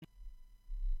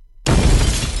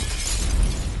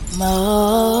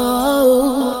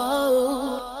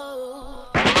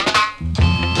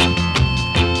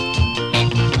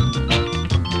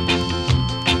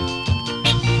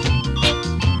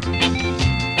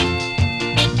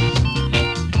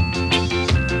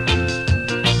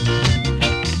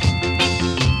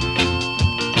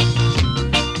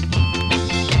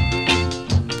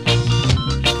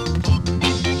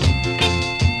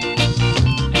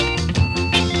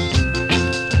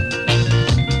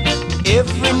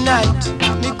Every night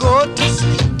me go to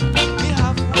sleep, me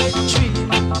have wet dream.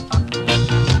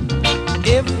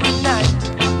 Every night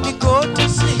me go to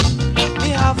sleep, me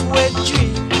have wet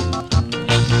dream.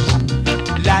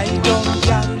 Lie down,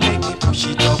 girl, make me push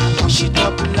it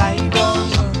up, lie down.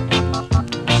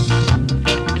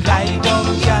 Lie down,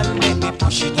 girl, make me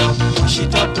push it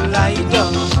up, lie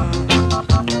down.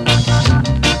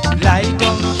 Lie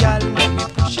down, girl, make me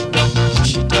push it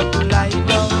up, lie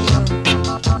down.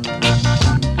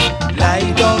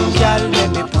 Lie down, girl, let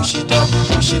me push it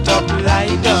up,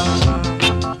 lie down.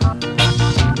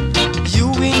 You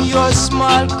in your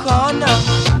small corner,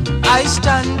 I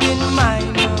stand in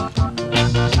mine.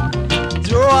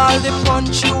 Throw all the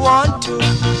punch you want to,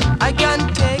 I can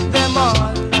take them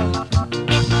all.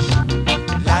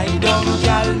 Lie down,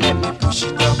 girl, let me push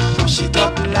it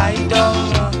up, lie down.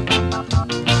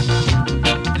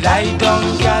 Lie down,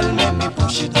 girl, let me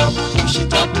push it up,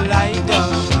 lie down.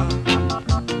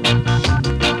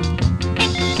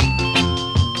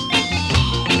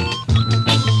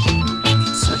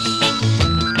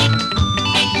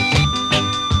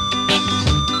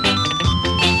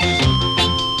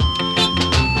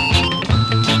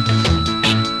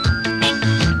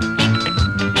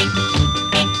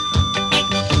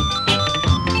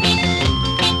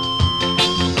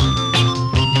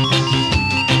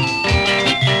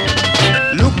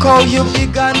 Look how you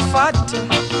big and fat,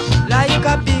 like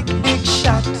a big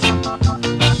shot.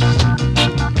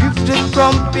 Give the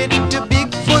trumpet to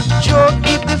Bigfoot Joe,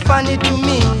 give the funny to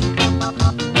me.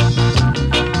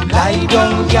 Lie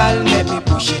down, girl, let me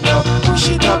push it up,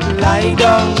 lie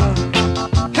down.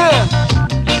 Huh.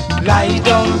 Lie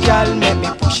down, girl, let me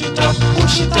push it up,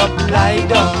 lie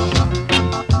down.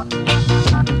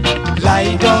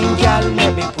 Lie down, girl,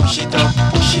 let me push it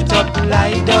up,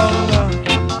 lie down.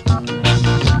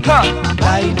 Ha!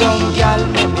 Lie down, girl,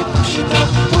 let me push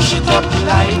it up,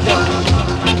 lie down.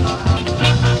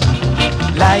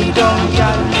 Lie down,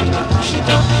 girl, let me push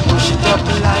it up,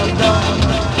 lie down.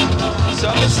 So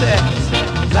me say,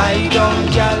 lie down,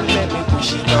 girl, let me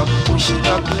push it up,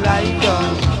 lie down.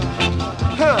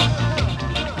 Huh!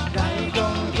 Lie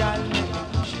down, girl, let me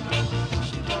push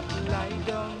it up, lie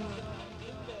down.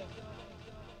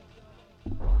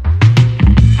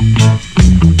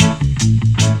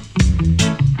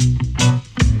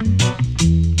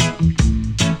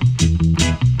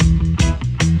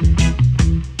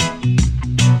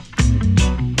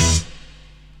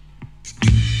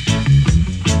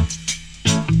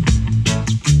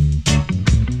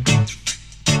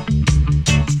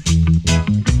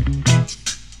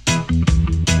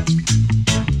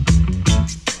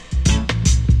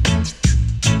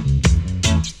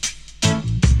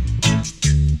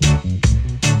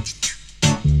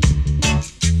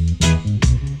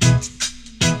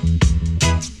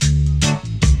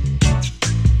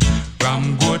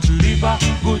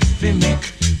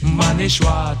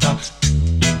 Water.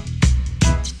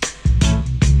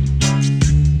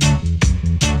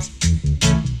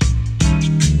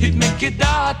 It make it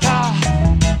data.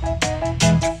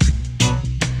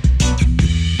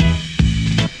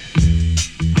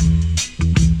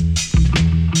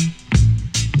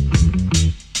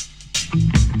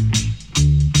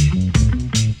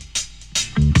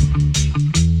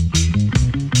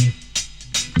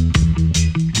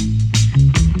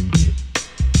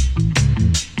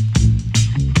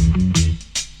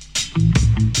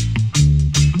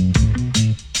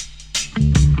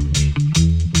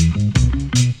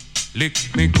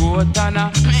 Lick me good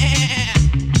Anna.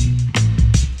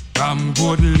 From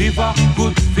good liver,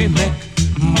 good fi make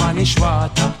manish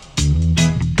water.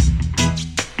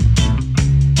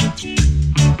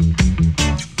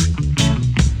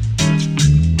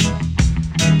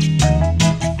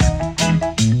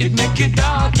 It make it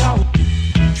dark out.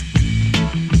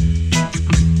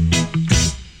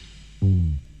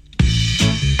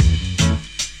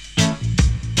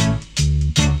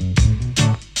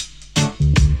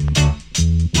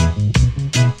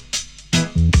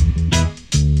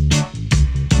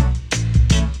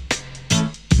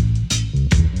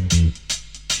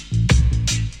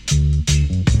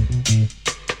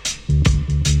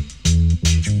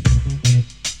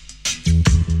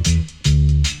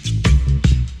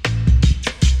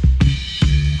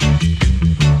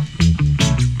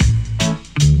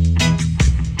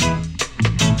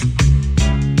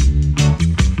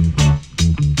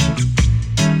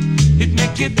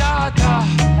 data.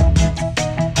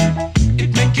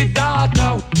 It make it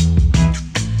data.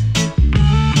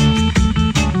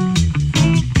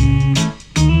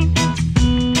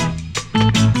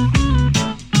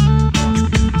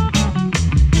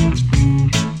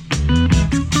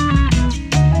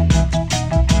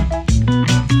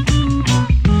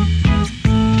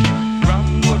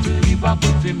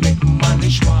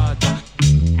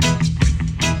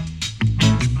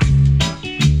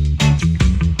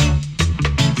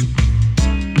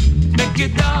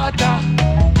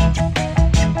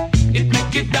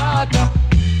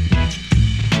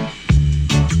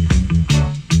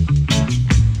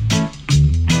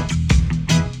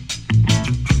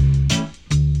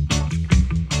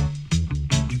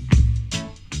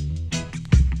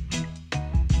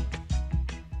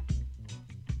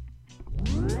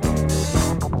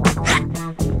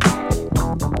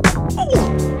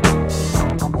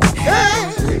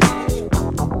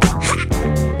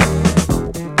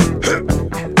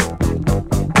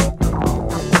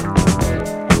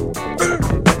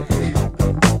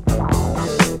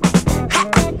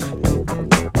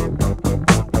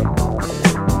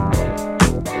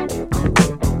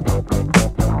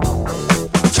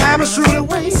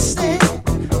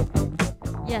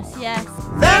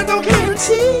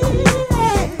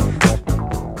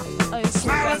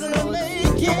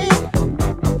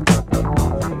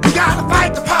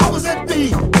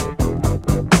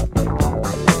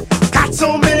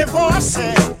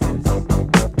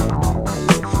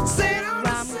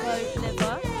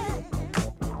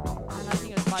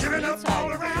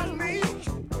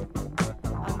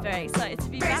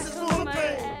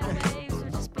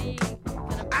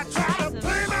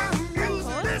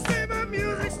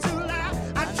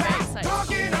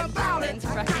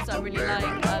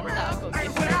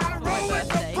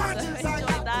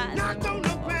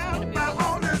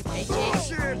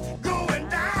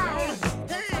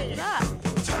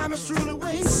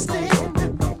 Truly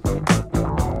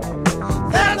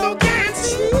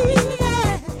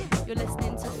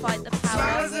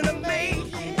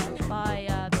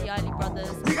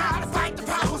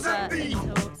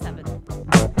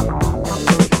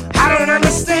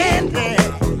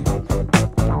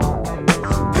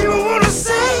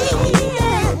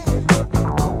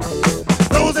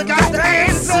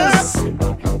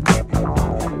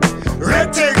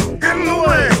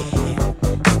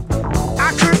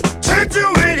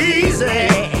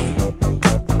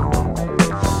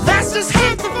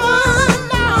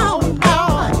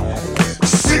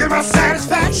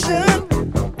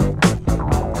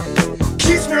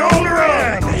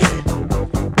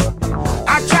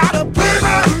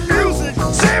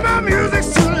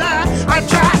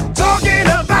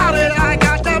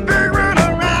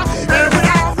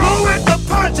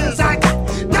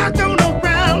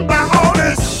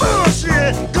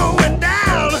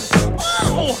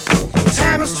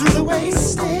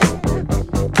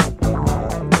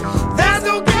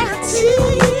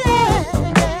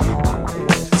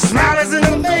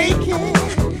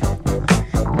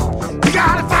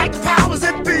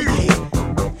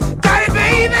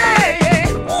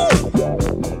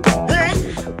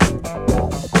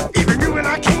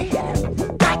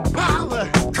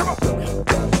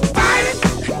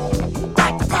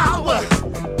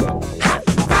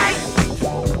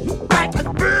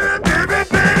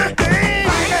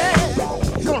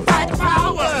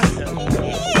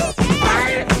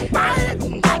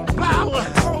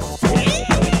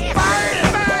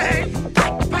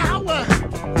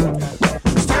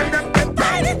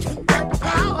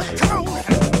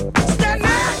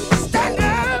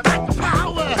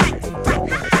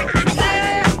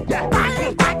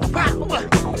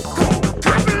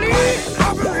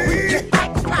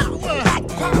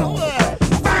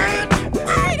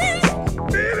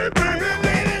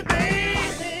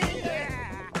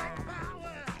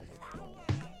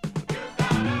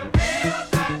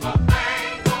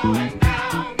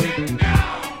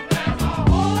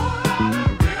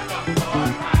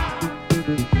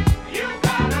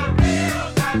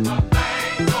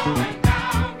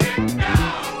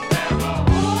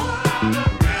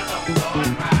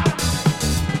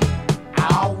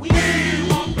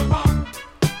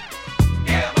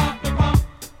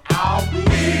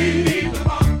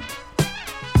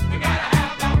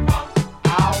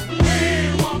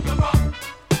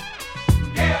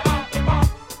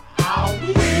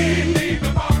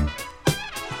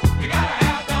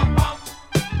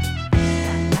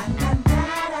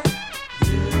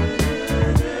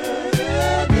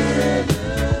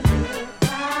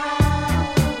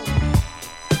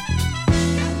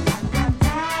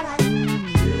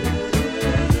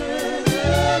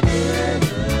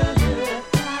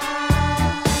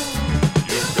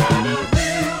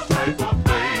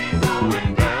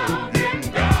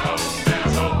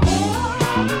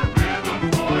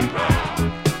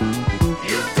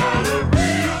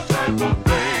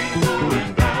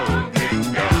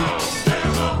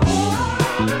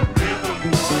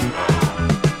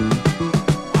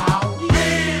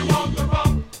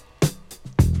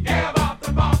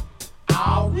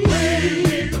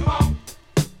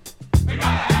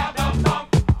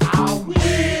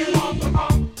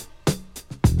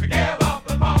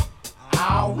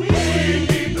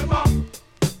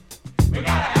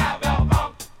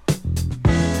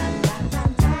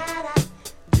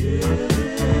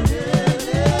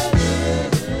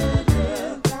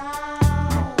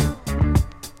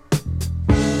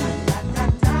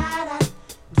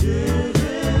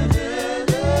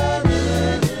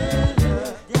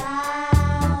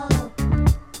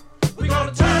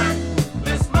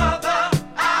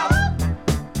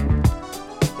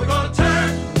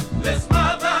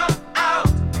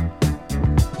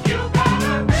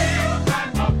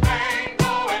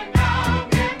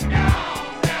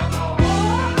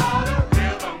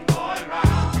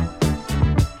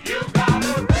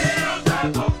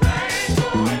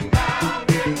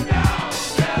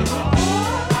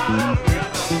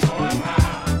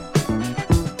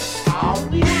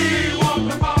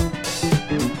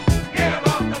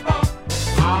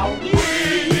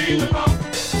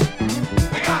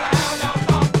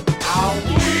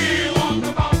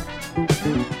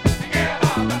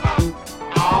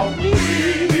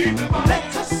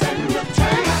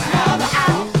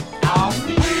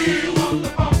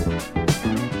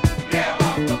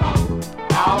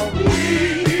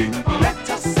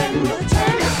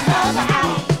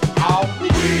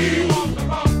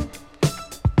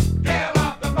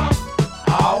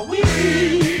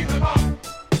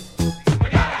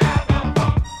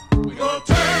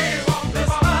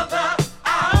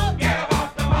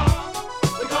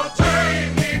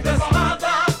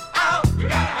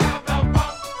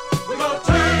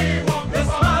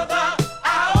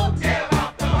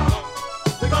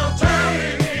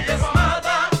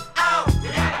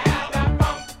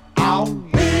Are we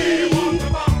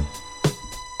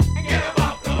get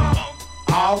about the bump?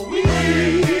 Are we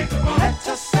let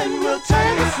us and we'll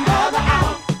turn this mother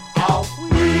out? Are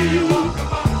we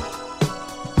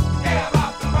get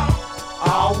about the bump?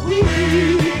 Are we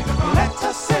let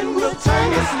us and we'll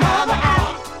turn this mother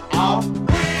out? Are we?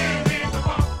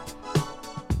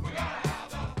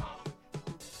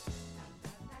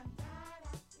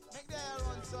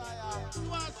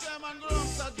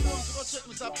 Check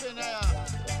Mr. Penn here.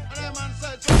 And I'm on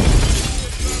side to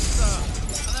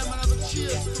and I'm on the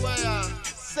cheers to where.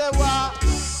 Say what?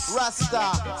 Rasta,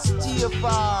 stay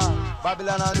far.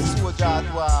 Babylon and soldier at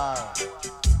war.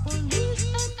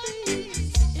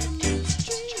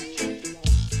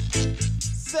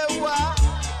 Say what?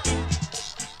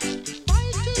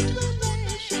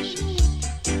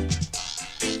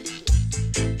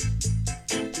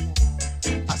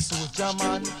 A soldier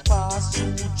man pass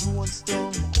through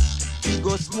Jonestown.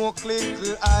 Go smoke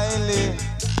little island.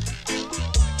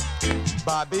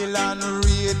 Babylon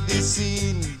raid the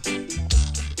scene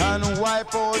and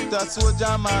wipe out a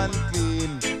soldier man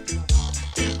clean.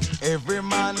 Every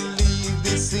man leave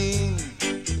the scene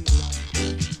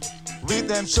with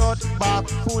them shot back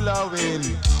full of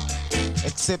wind,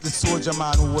 except the soldier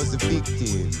man who was the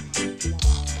victim.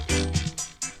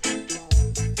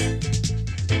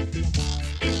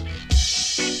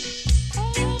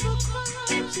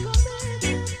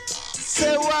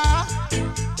 Say what?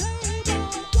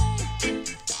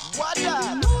 What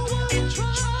that? No one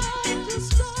tried to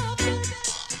stop it.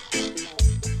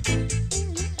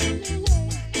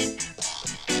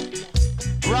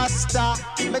 Rasta,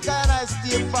 make a nice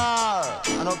stay far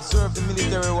and observe the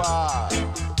military war.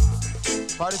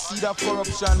 For the seed of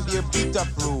corruption bear bitter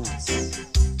fruits,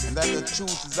 and that the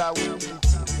truth is I will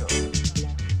continue.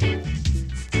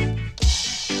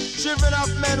 Children of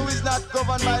men who is not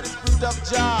governed by the spirit of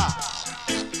Jah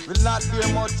will not bear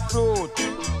much fruit.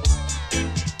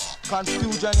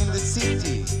 Confusion in the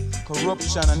city,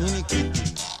 corruption and iniquity.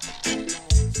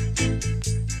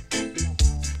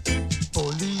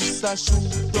 Police a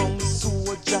shoot down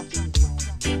soldier,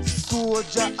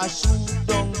 soldier a shoot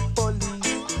down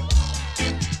police.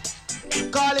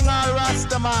 Calling all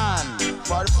Rasta man,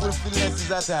 for the fulfillment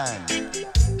is at hand.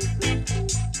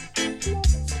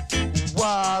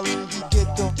 War in the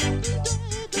ghetto,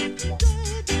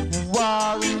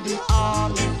 war in the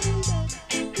army,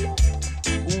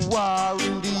 war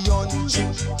in the young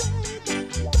church,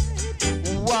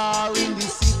 war in the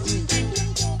city,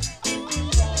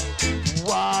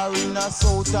 war in a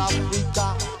South Africa,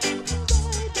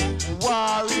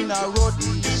 war in a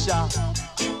Rhodesia.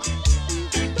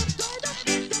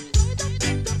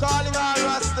 Calling all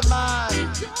Rasta man,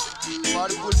 for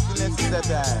the fulfillment is at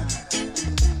hand.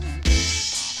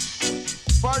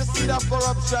 For the seed of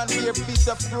corruption bear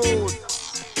bitter fruit,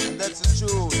 and that's the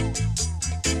truth.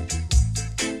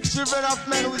 Children of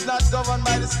men who is not governed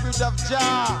by the spirit of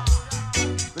Jah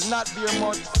will not bear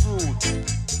much fruit.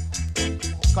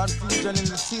 Confusion in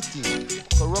the city,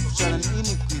 corruption and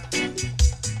iniquity.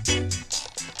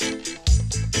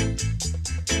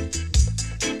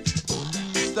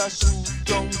 Police a shoot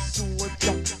down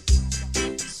soldier,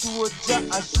 soldier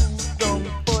a shoot down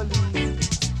police.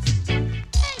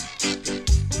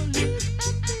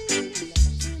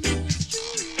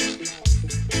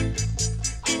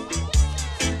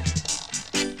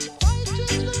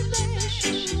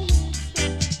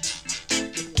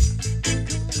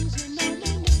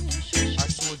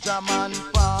 Man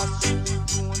pass through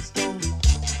Jonestown,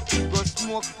 go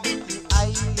smoke little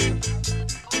island.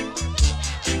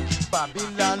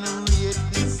 Babylon raid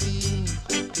the scene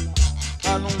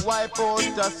and wipe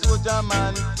out a soldier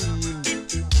man clean.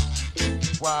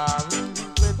 War in the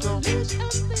ghetto,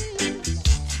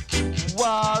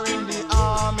 war in the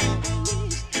army,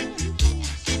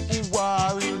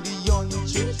 war in the young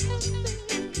church,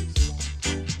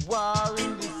 war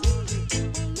in the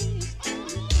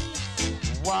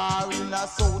war in a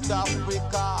South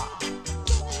Africa,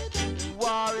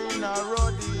 war in a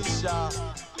Rhodesia,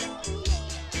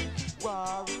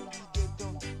 war in the ghetto.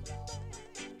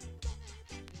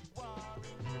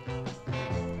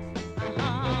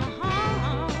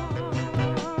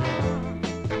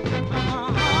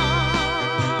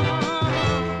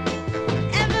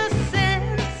 Ever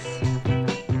since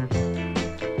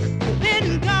you've been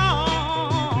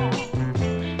gone,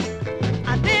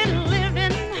 I've been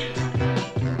living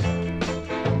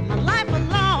my life alone.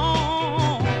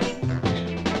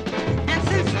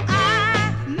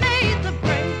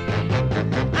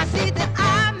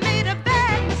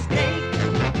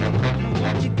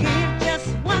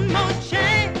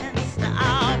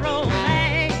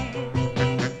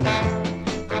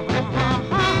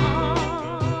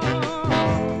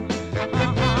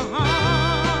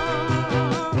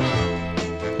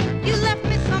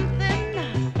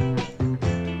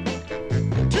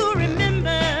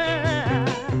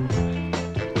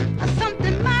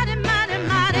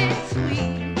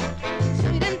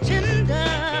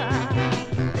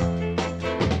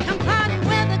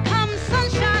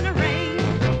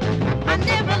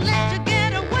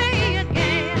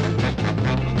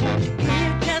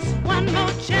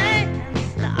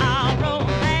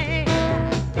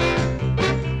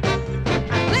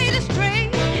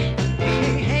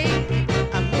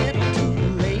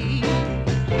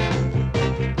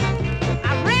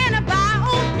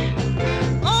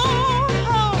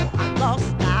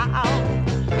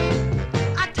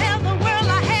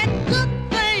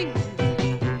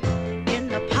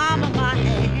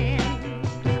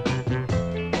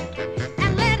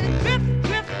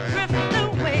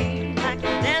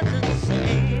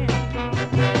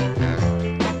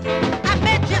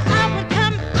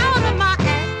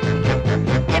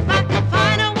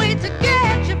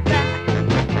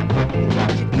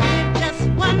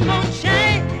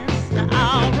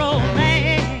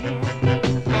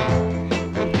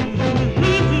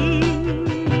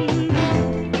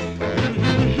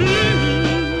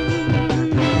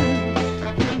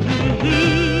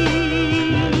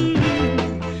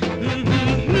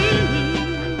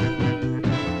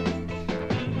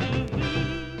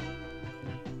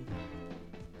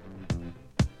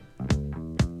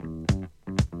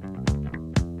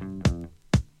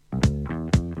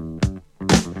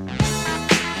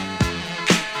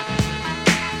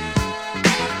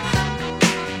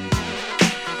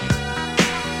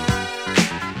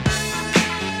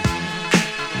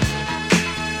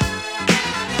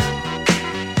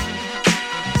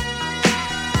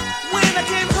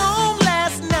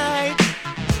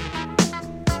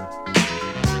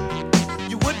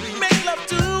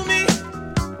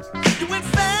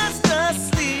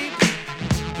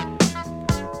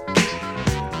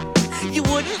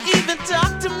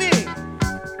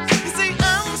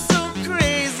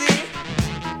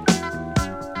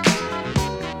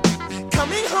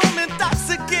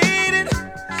 intoxicated.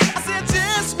 I said, I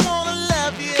just wanna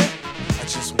love you. I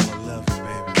just wanna love you,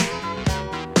 baby.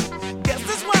 Guess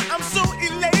that's why I'm so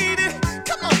elated.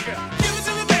 Come on, girl, give it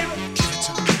to me, baby. Give it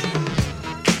to me.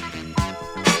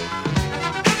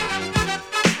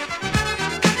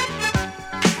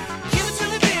 Give it to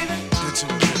me, baby. Give it to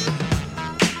me, baby.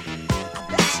 I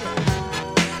bet you.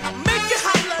 I'll make you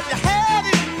hot like you had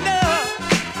enough.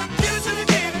 Give it to me,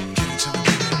 baby. Give it to me,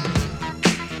 baby.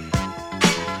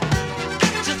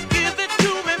 Just give it to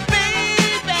me,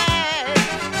 baby.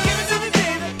 Give it to me,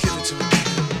 baby. Give it to me, baby.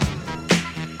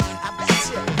 I bet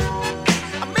you.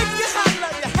 I'll make you hot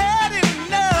like you had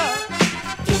enough.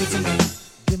 Give it to me.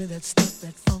 Give me that stuff,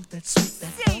 that funk, that sweet,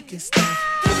 that funky stuff.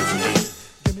 Give it to me.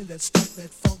 Give me that stuff, that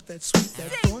funk, that sweet,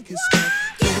 that funky stuff.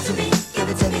 Give it to me. Give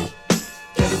it to me.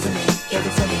 Give it to me. Give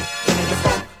it to me. Give me the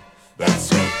funk, that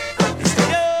sweet, funky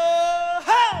stuff.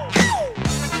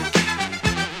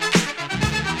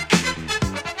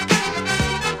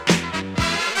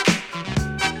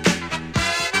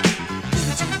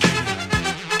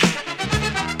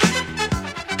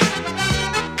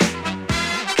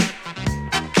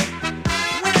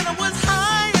 When I was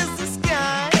high as the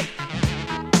sky,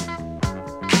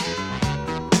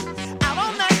 out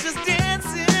all night just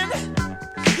dancing.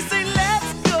 You say,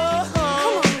 let's go Come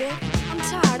home. on, Rick. I'm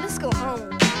tired. Let's go home.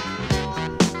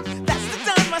 That's the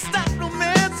time I stop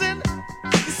romancing.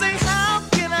 You say, how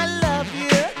can I love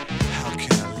you? How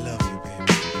can I love you,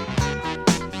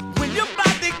 baby? When your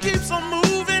body keeps on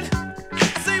moving,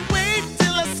 I say, wait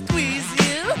till I squeeze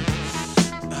you.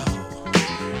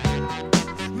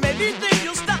 Maybe then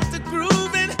you'll start to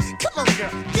grooving. Come on,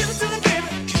 girl, give it to me, baby.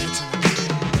 Give it to me.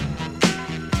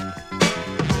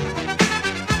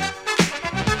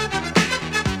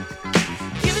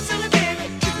 Give it to me, baby.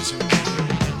 Give it to me, baby.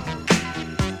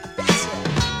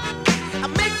 I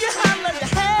make you hot like you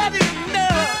had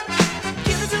enough.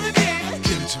 Give it to me, baby.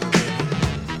 Give it to me, baby.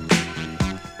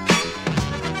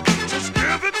 Just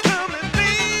give it to me,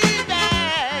 baby.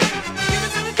 Give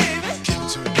it to me, baby. Give it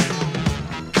to me, baby.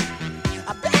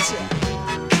 I bet you.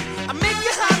 I make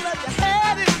you hot like you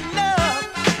had enough.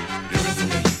 Give it to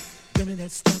me. Give me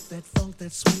that stuff, that funk,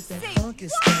 that sweet, that funky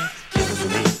stuff. Give it to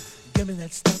me. Give me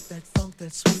that stuff, that funk,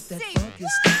 that sweet, that funky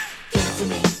stuff. Give it to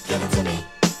me. Give it to me.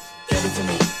 Give it to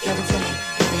me. Give it to me.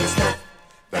 Give me the stuff,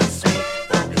 that sweet,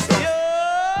 funky stuff.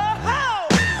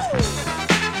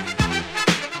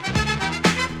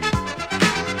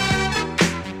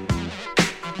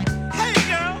 Hey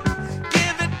girl,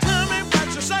 give it to me what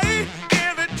you say.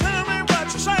 Give it to me what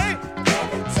you say.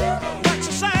 What you say. What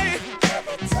you say. Give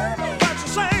it to me what you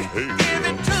say. Give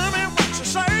it to me what you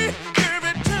say. Give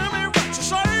it to me what you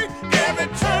say. Give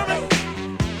it to me.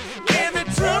 Give it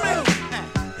to me.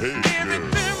 Give it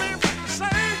to me what you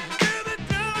say. Give it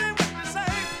to me what you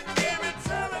say. Give it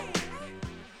to me.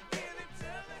 Give it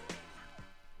to me.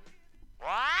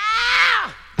 Wow!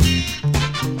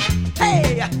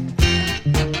 Hey!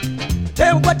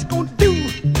 Tell me what you gonna do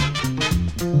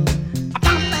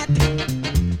about that.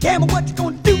 Tell me what you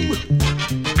gonna do.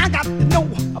 I got to know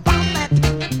about that.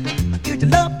 Is your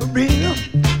love for real?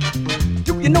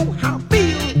 Do you know how I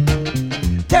feel?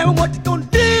 Tell me what you gonna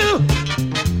do.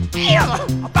 Yeah,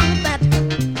 about that.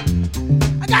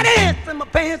 I got ants in my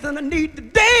pants and I need the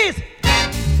days.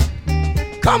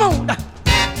 Come on.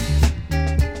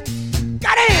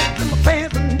 Got ants in my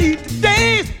pants and I need the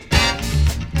days.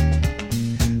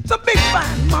 So big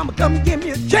fine mama, come give me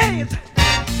a chance.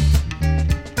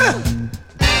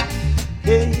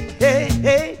 Hey, hey,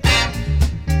 hey.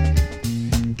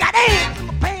 Got ants in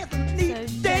my pants and I need So the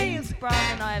days. James Brown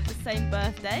and I have the same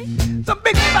birthday, So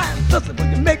big fine sister, will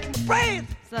you make me praise?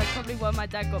 so that's probably why my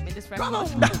dad got me this record. Come on.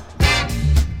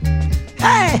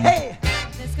 Hey, hey.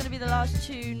 It's going to be the last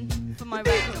tune for my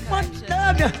Be record the one to collection.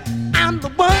 love you. I'm the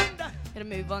one. Gonna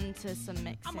move on to some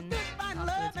I'm a mixing big fine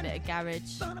afterwards, a loving bit of garage,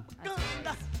 son of a I gun.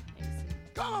 suppose. Maybe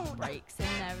Come some on. breaks in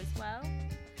there as well.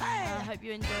 I Hey. hope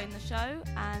you're enjoying the show,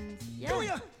 and Do yeah,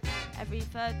 ya? every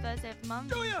third Thursday of the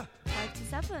month, Do ya? 5 to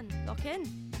 7. Lock in.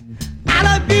 I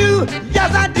love you,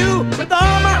 yes I do, with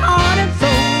all my heart and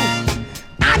soul.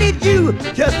 I need you,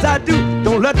 yes I do.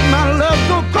 Don't let my love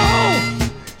go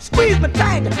cold. Squeeze me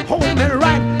tight, hold me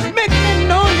right, make me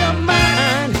know you're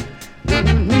mine.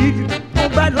 Need you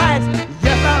on bright lights,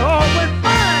 yes I always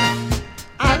find.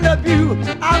 I love you,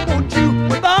 I want you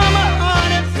with all my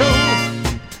heart and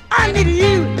soul. I need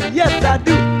you, yes I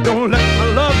do. Don't let my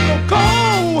love go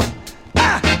cold.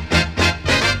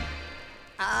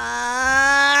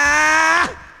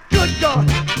 Good God.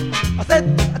 I said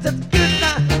good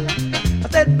now. I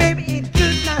said, baby, it's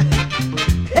good now.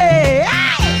 Hey,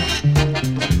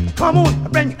 come on, I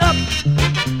bring you up.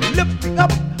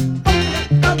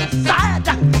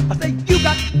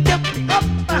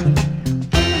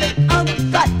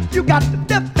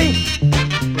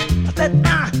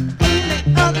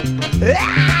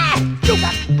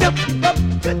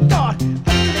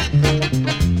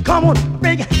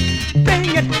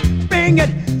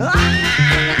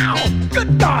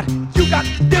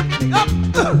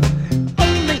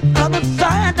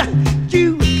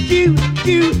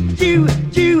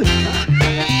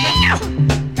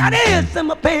 Got ass in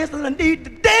my pants and I need to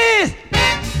dance.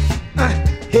 Hey,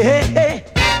 hey, hey.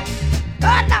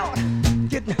 Oh, Lord.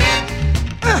 Getting,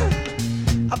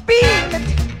 I feel it.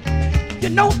 You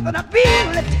know that I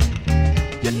feel it.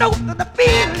 You know that I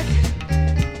feel it.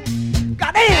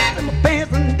 Got ass in my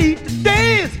pants and I need to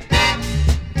dance.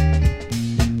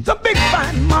 Some big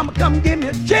fine mama come give me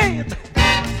a chance.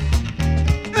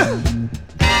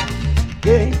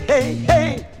 Hey, hey,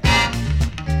 hey.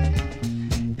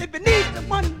 If you need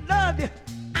someone to love you,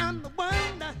 I'm the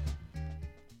one that...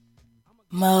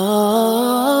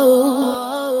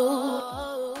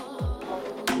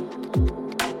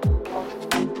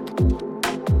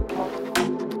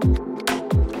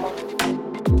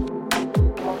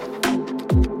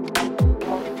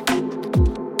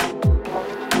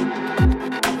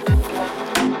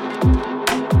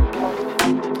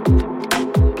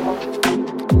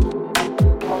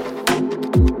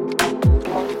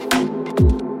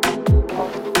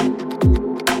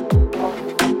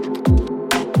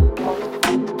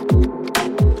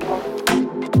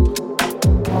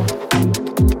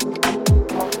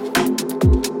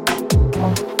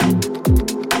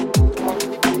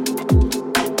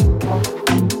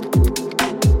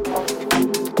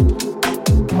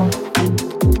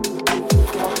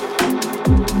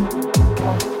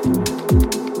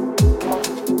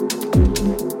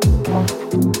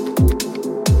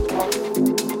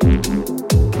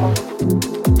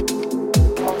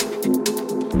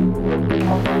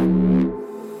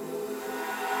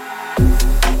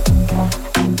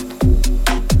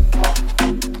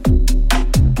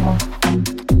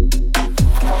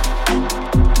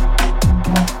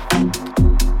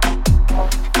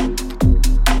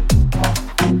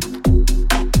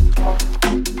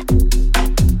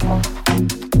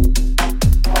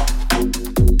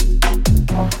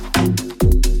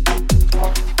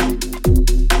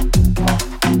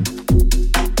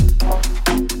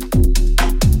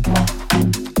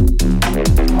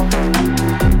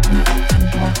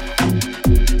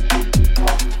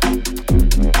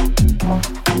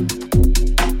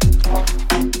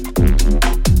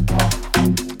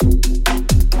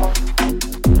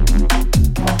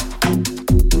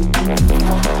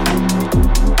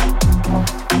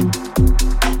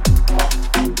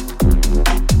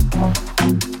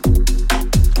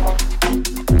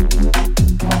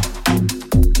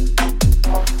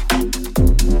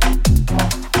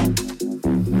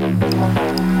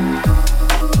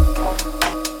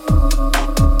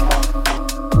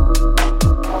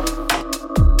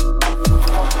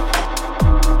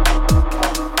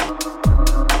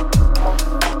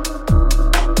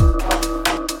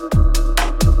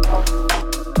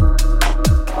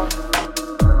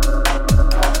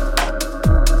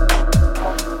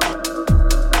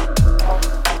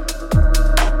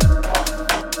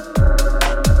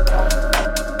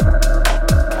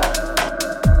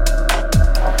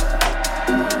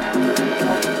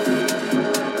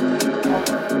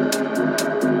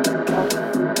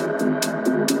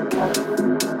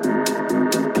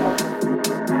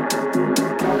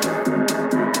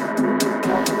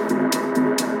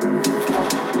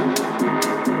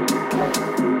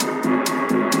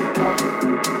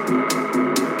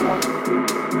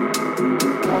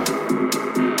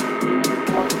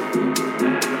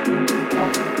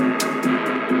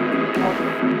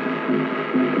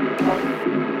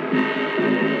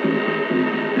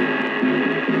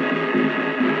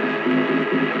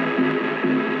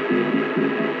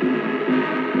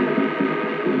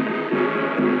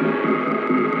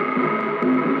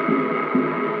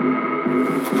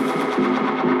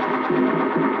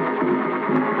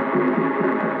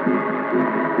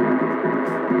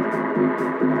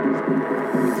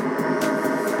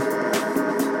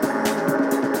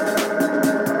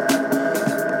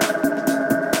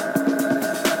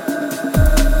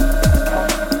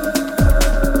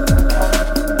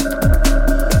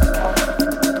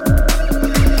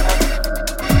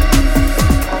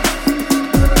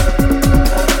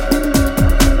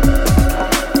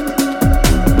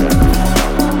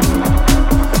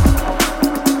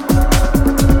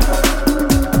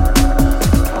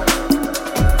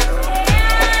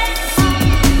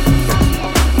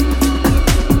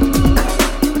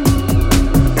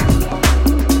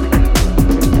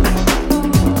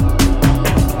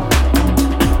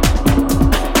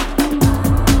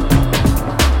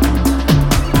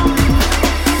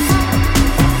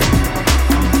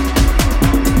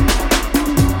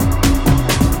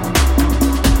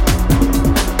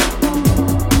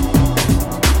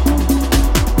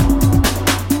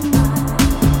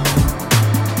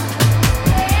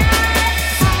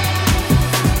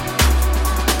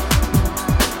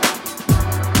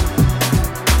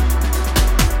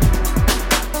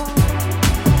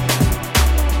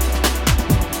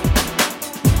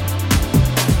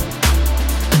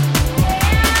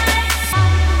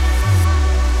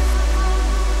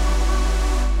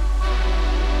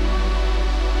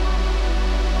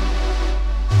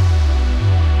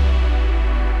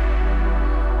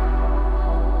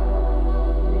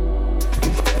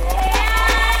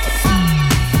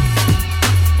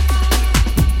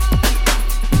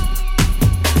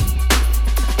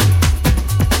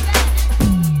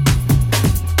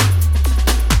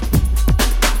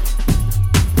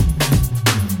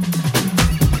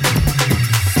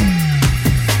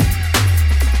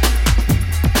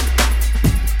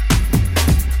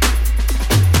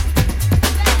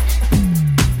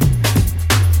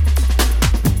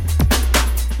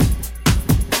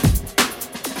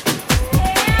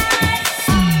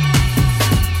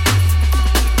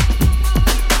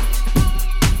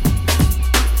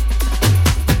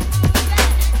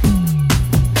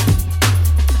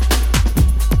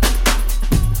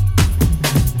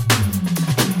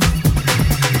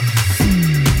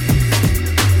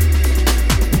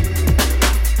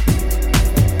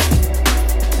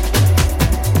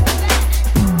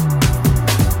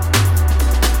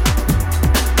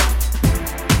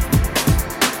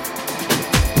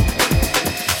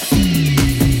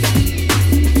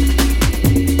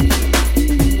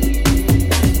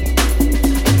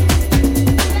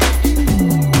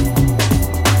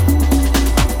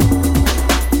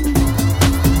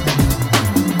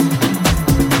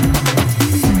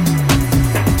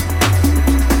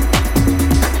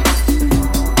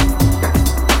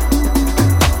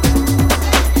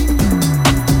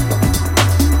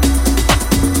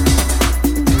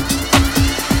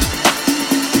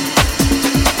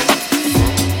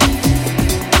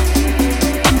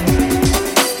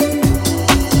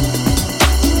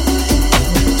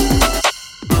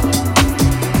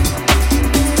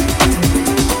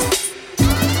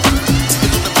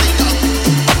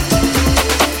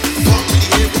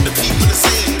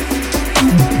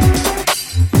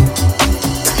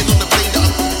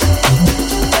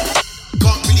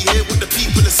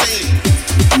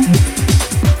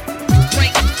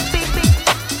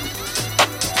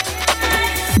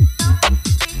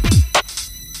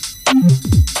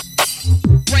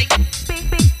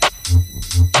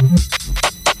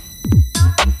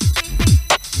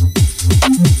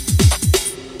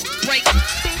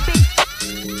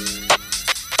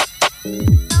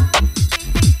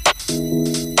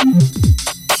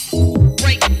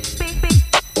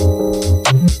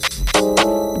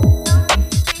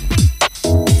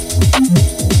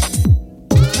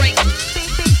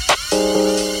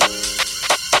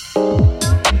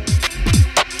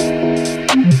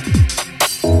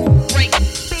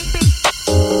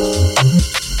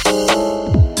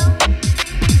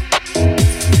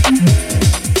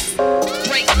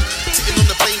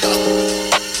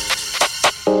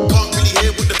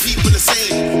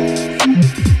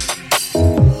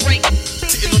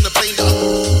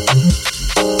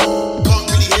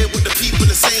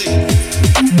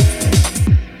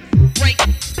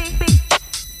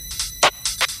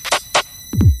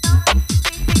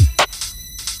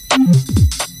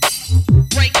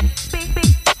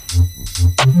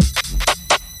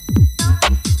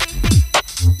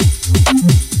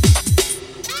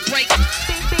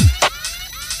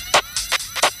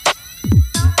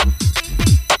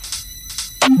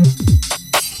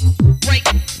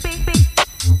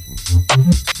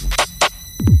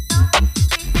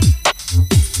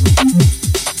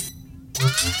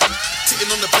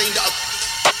 plane that I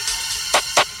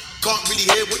can't really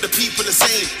hear what the people are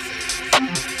saying.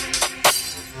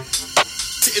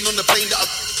 Sitting on the plane that I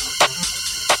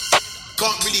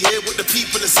can't really hear what the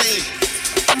people are saying.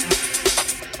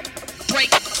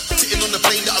 Sitting on the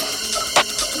plane that I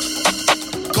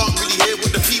can't really hear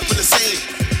what the people are saying.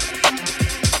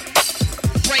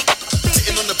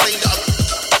 Sitting on the plane that I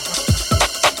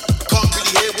can't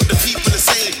really hear what the people are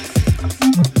saying.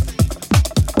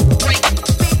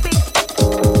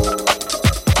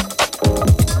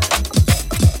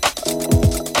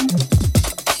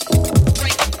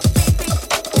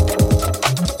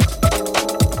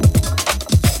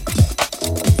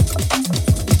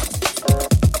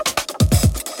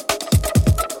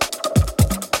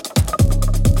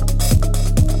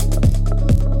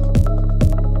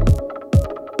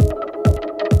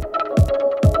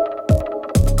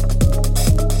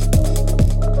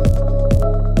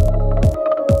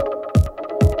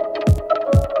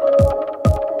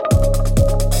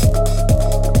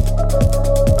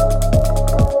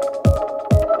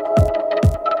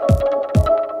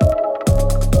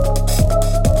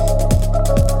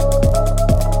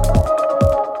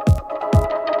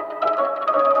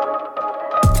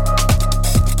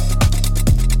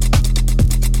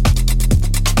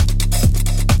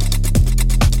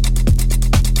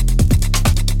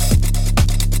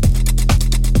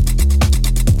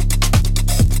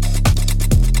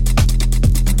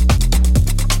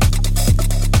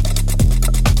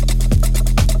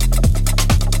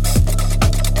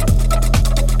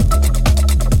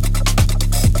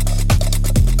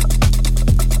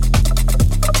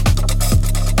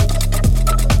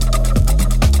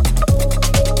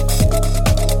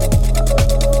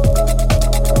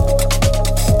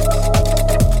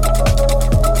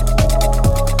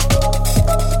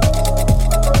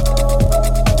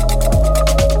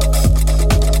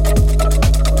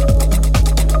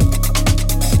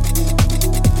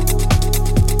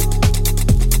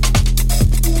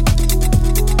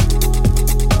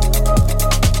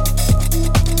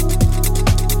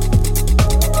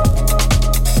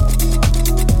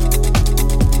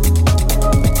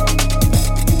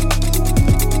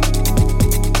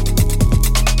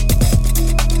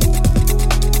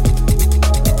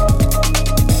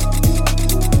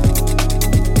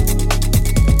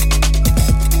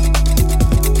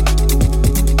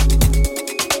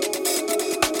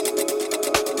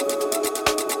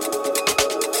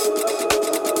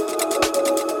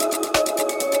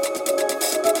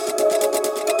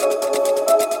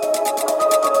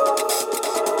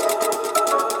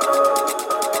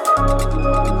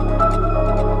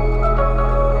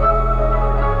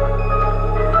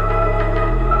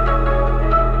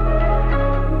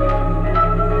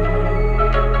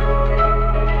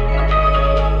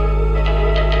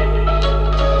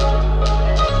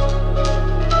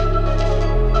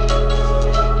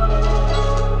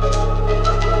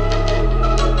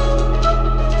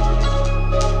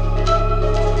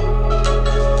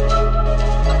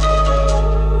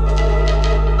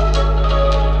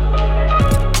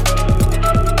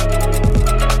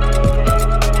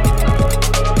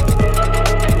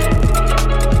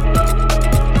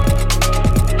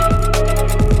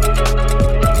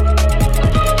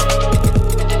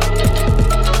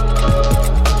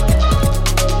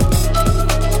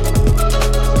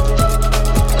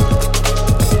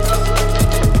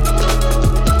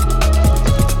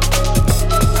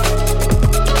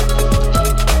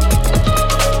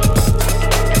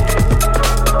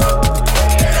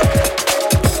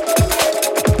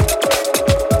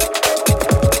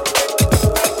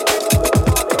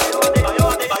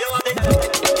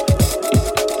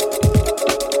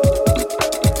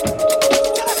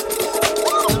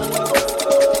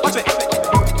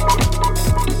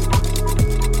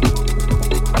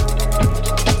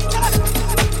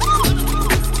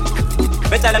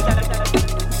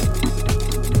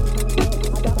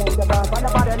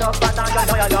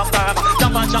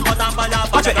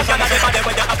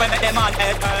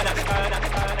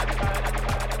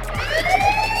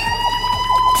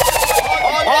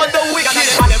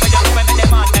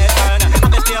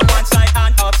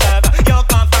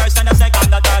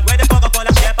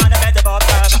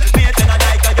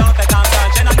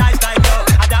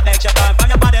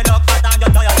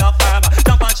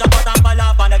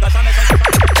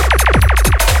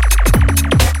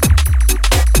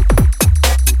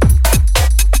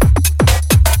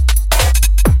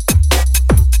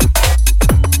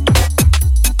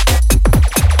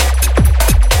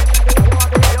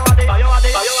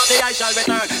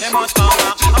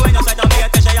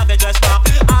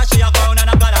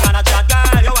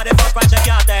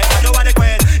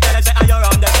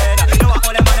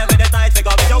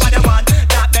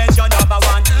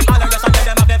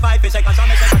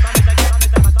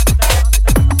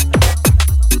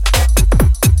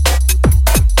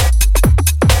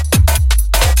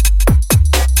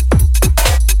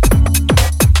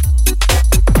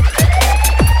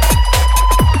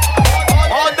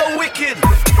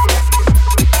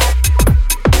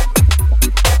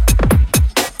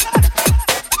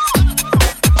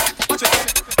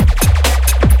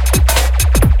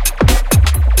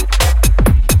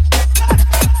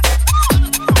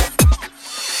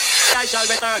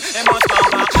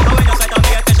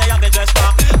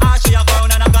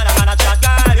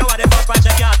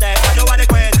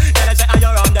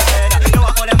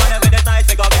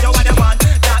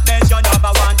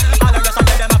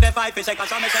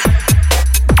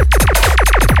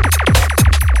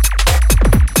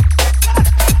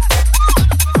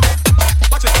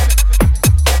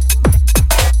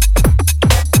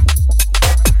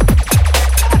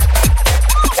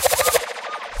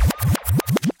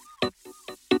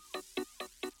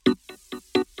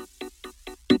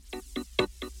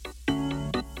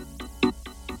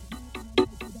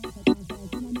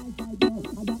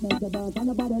 He must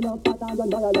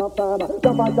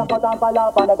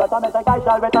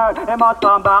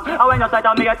come back. And when you say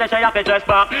to me, you say she have to dress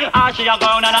back. And she a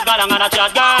grown and a gal and a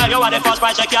chat. Girl, you are the first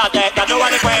prize she can't take. That you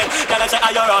are the queen. Tell her say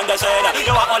you're on the scene.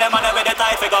 You are only man with the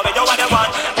tight figure. You are the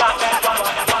one. Can't take one.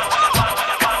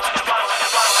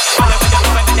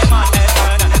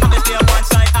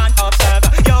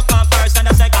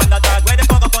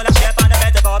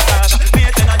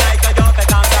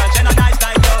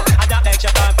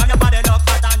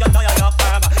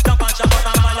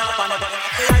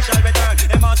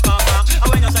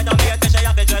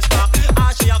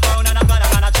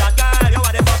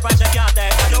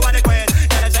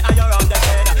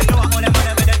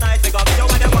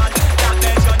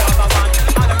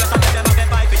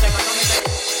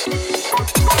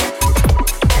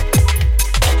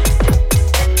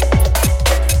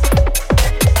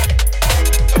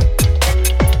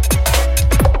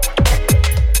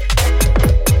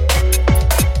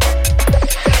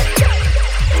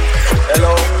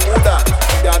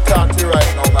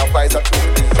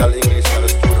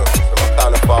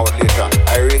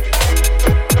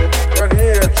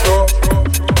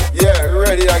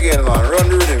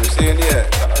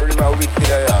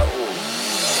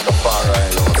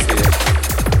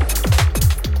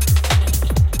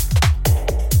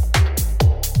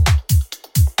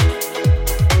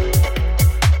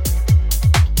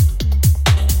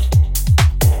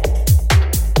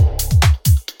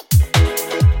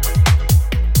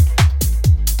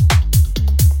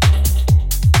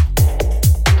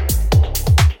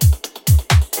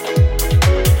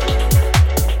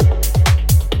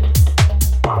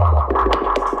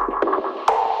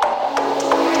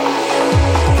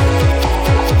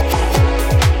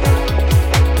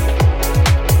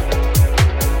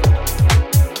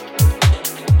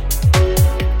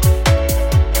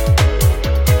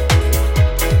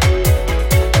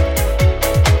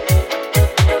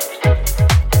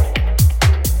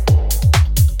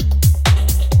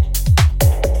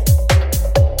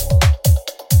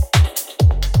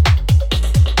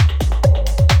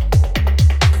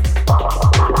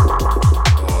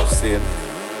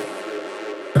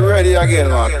 Ready again,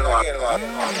 man.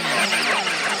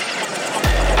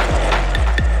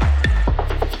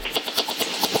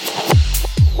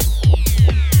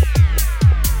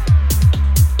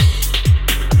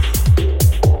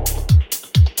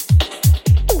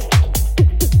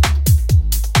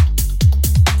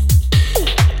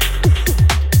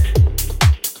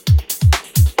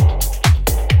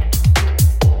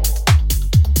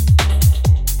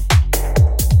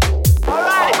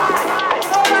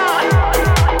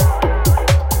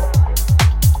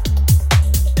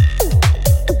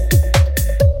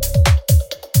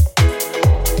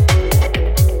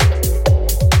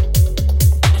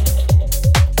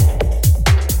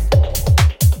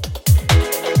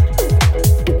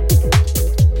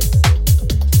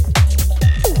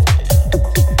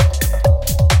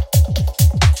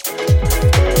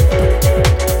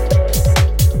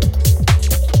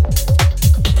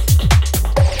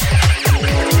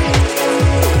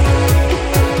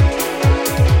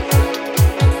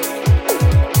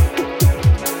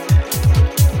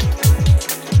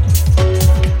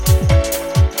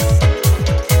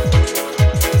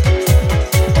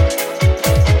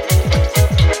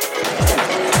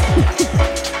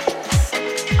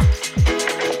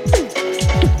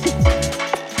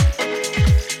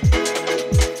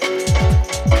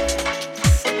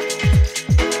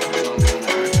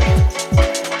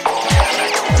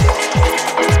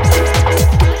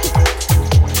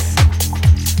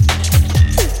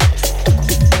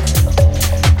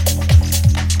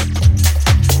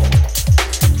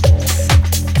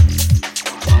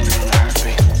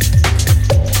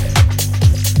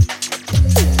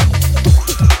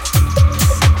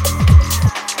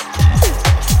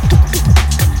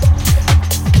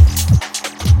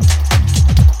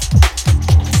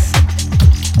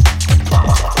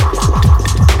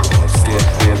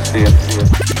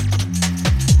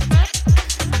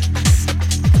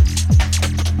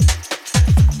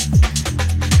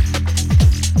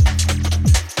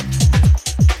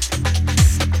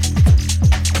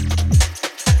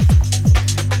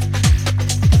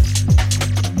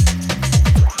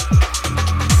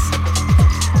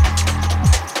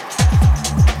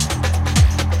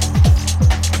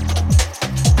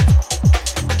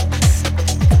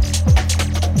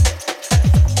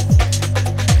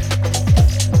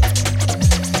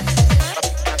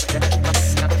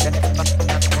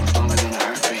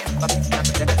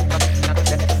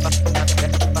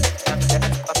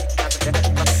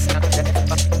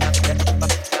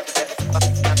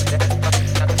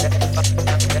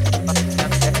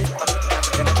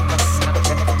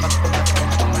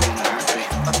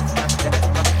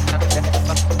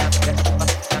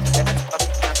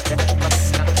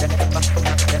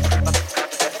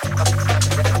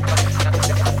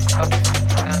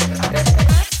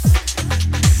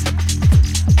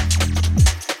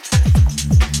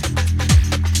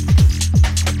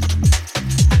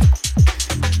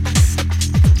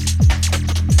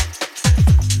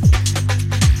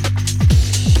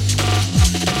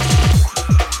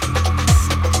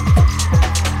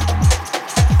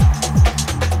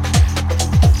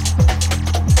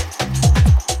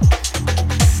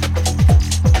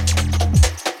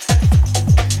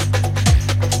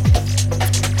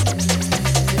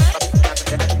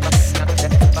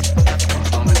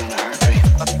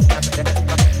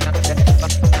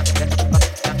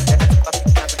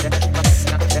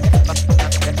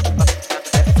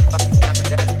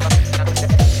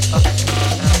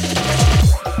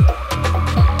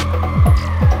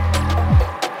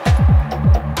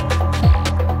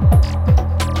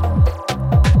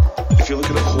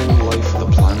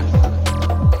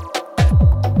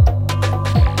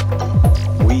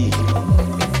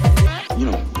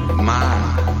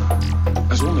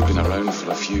 has only been around for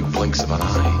a few blinks of an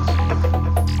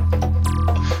eye.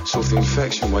 So if the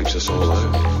infection wipes us all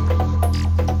out,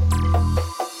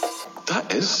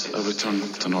 that is a return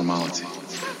to normality.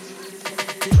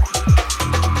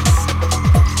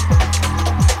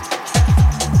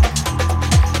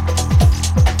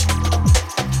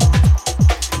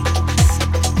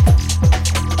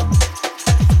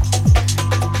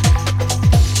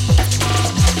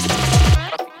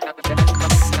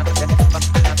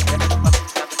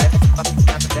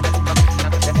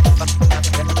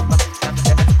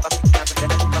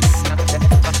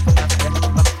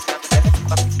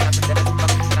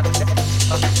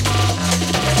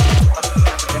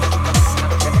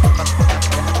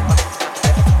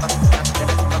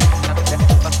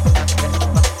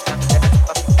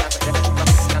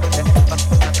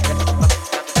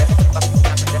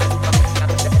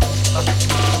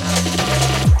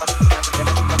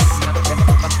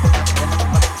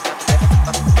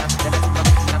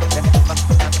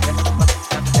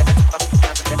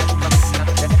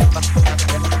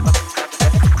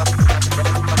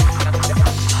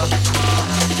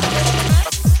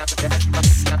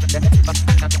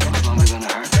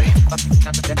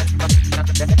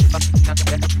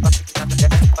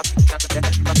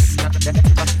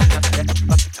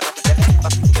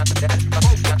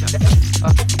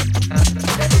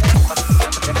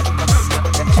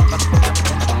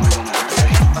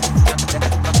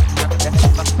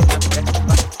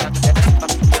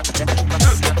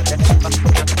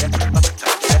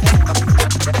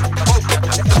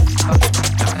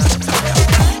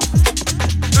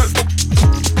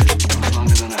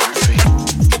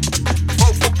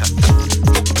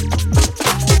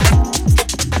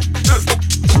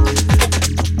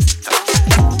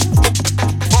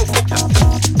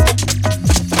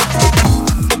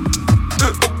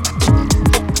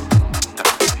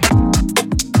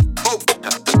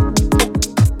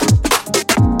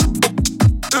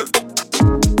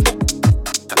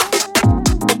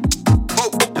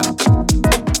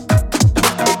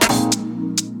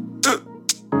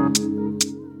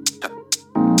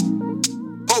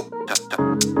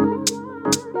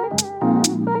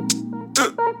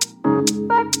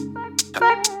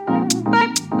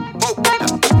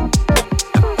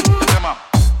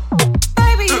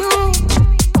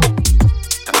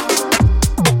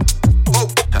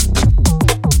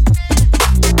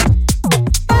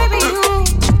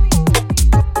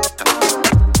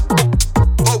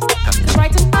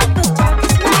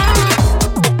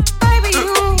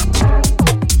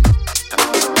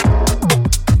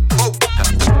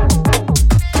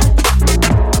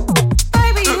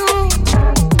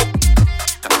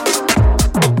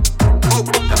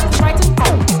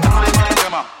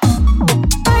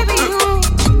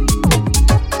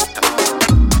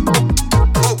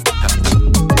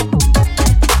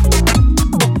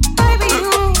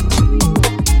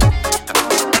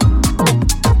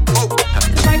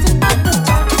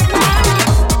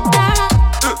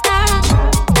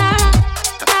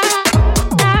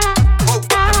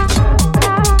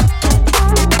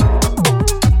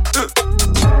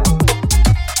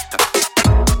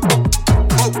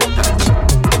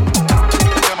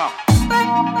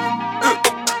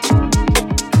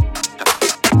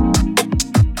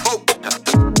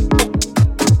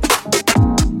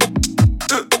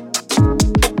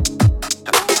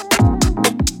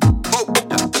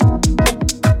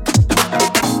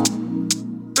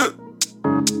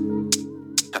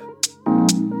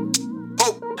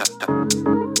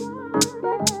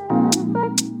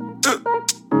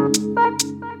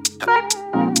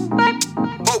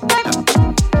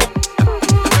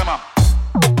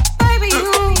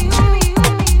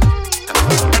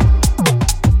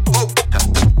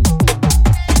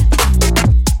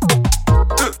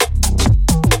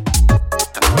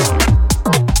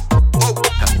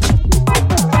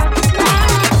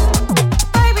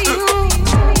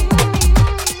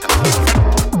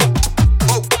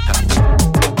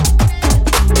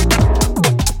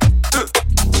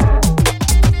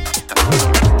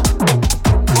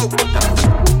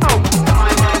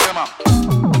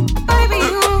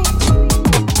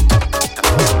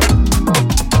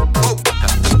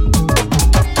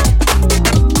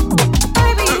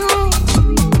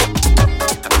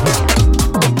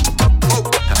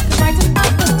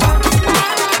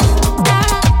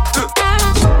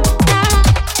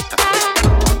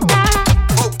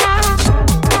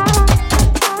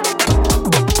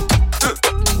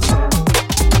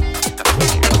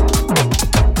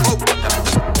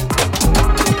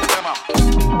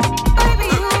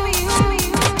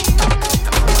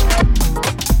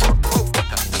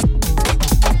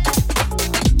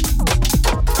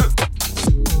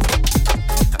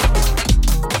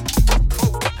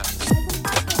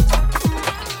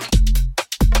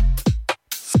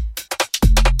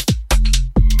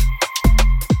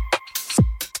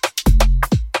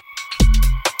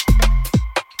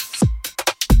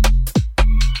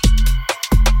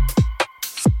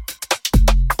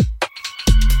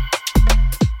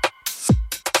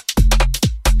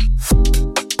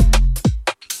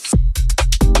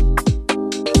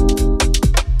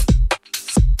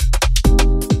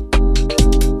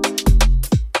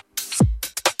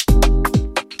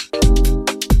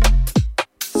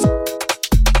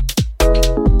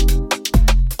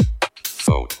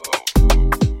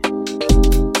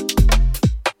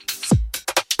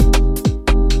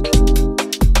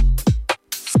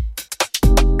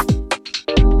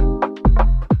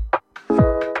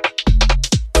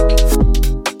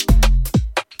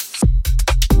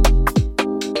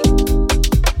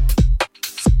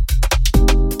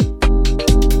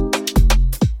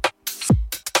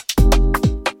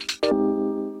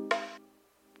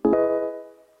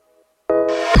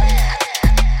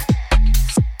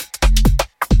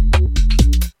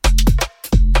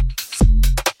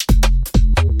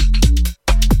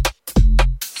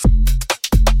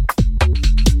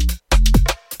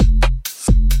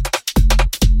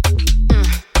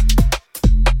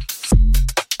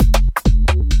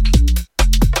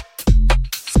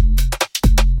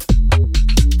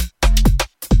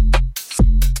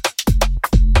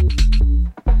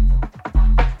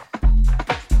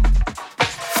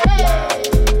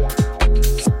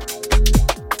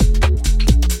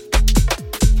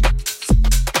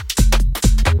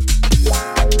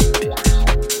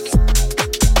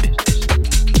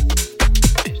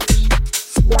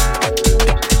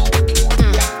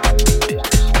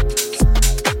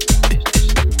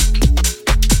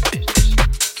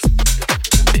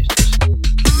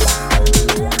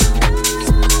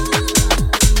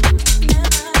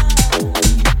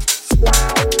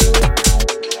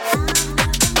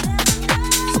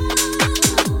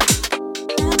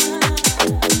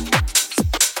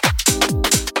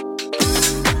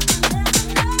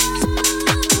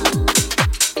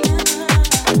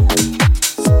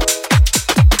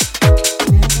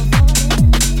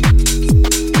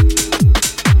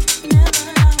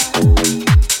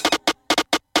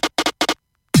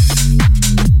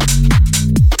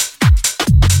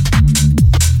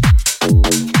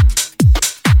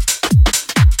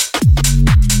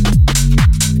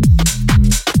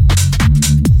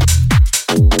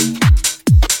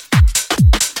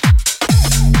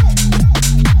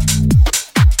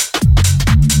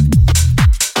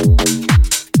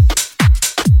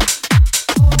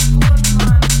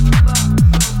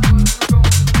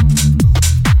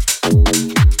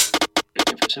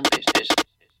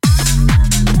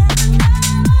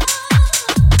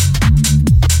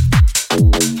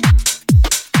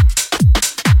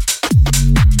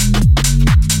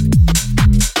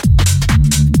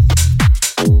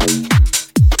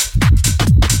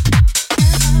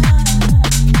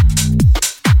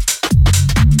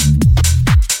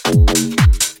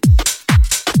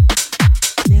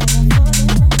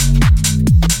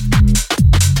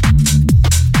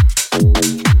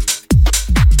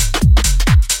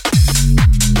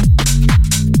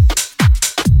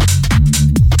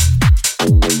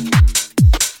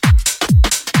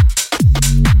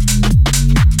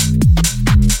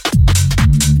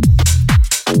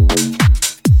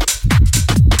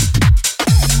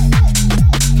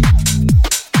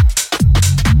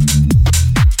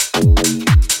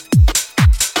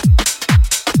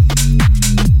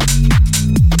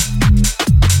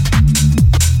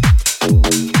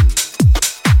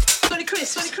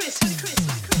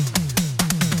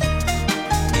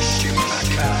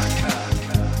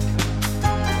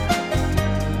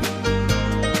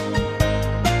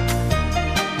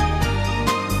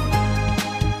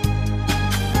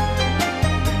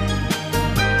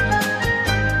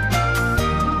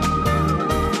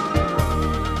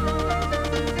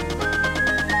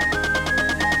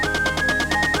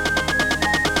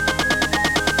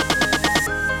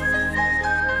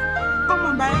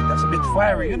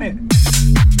 Gary, innit?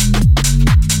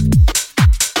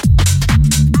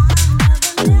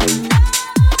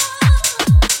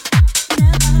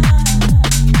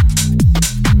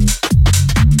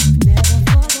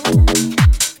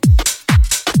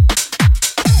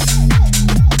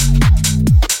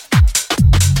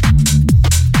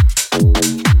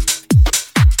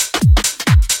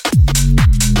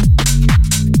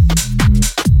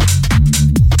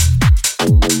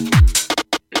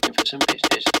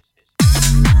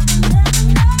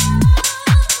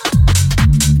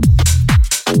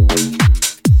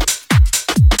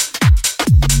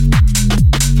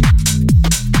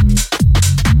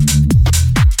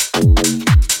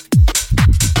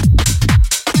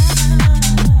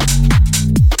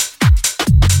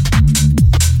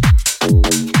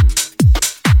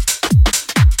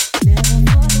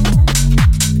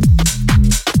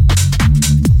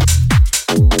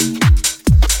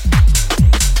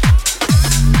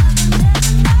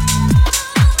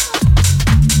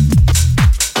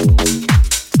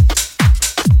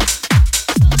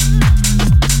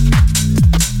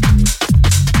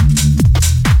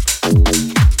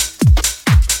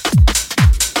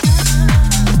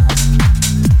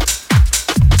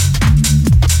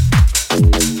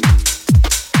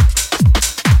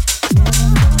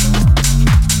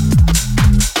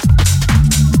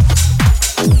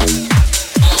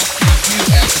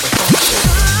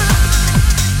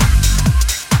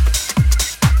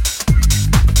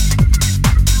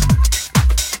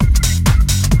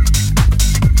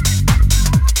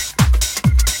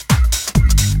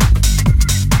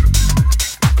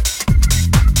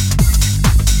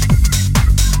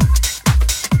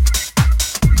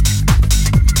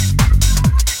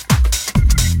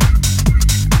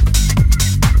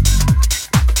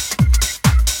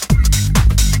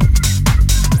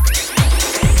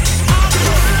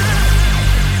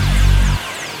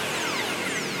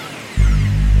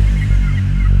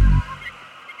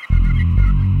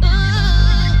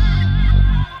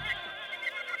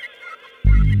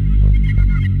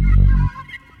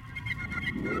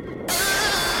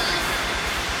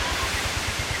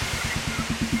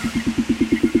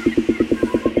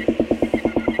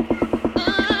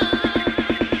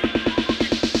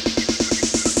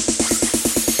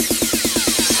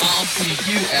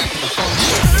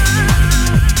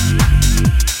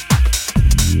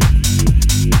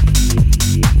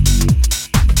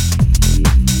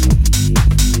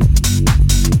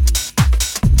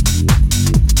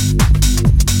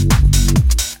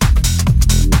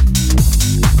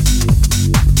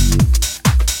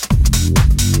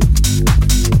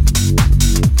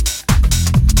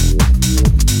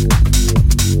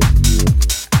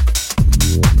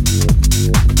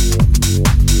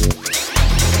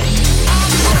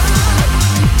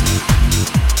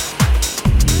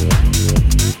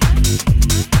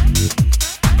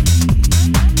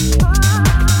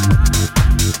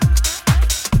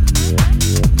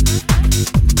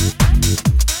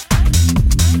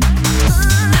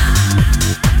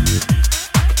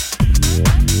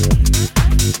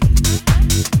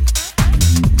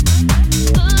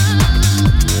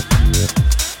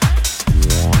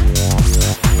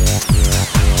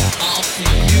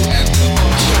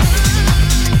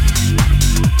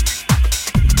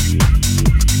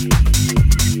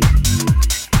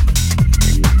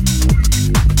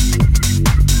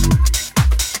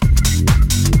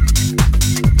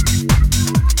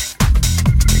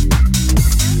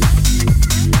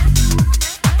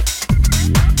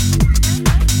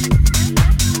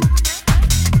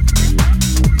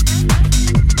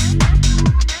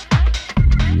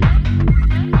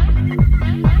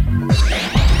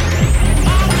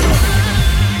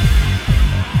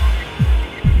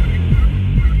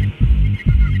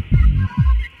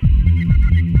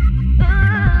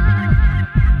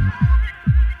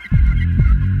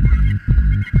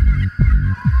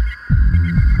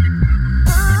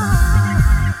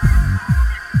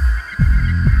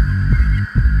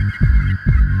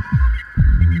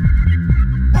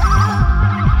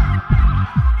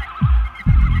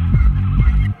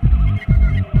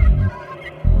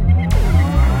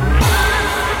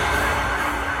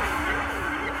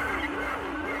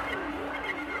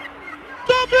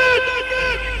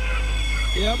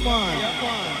 Yeah, man.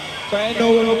 So I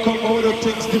know when we come out of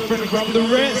things different from the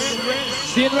rest.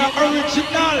 See, we're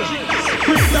original.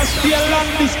 Sprinter stay long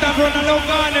distance, run along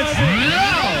on it.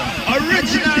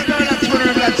 Original girl that's when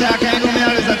we're attack. I know me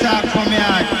always attack from me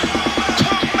heart.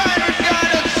 Combine with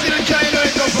God and still trying to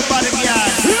go for body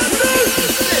yard.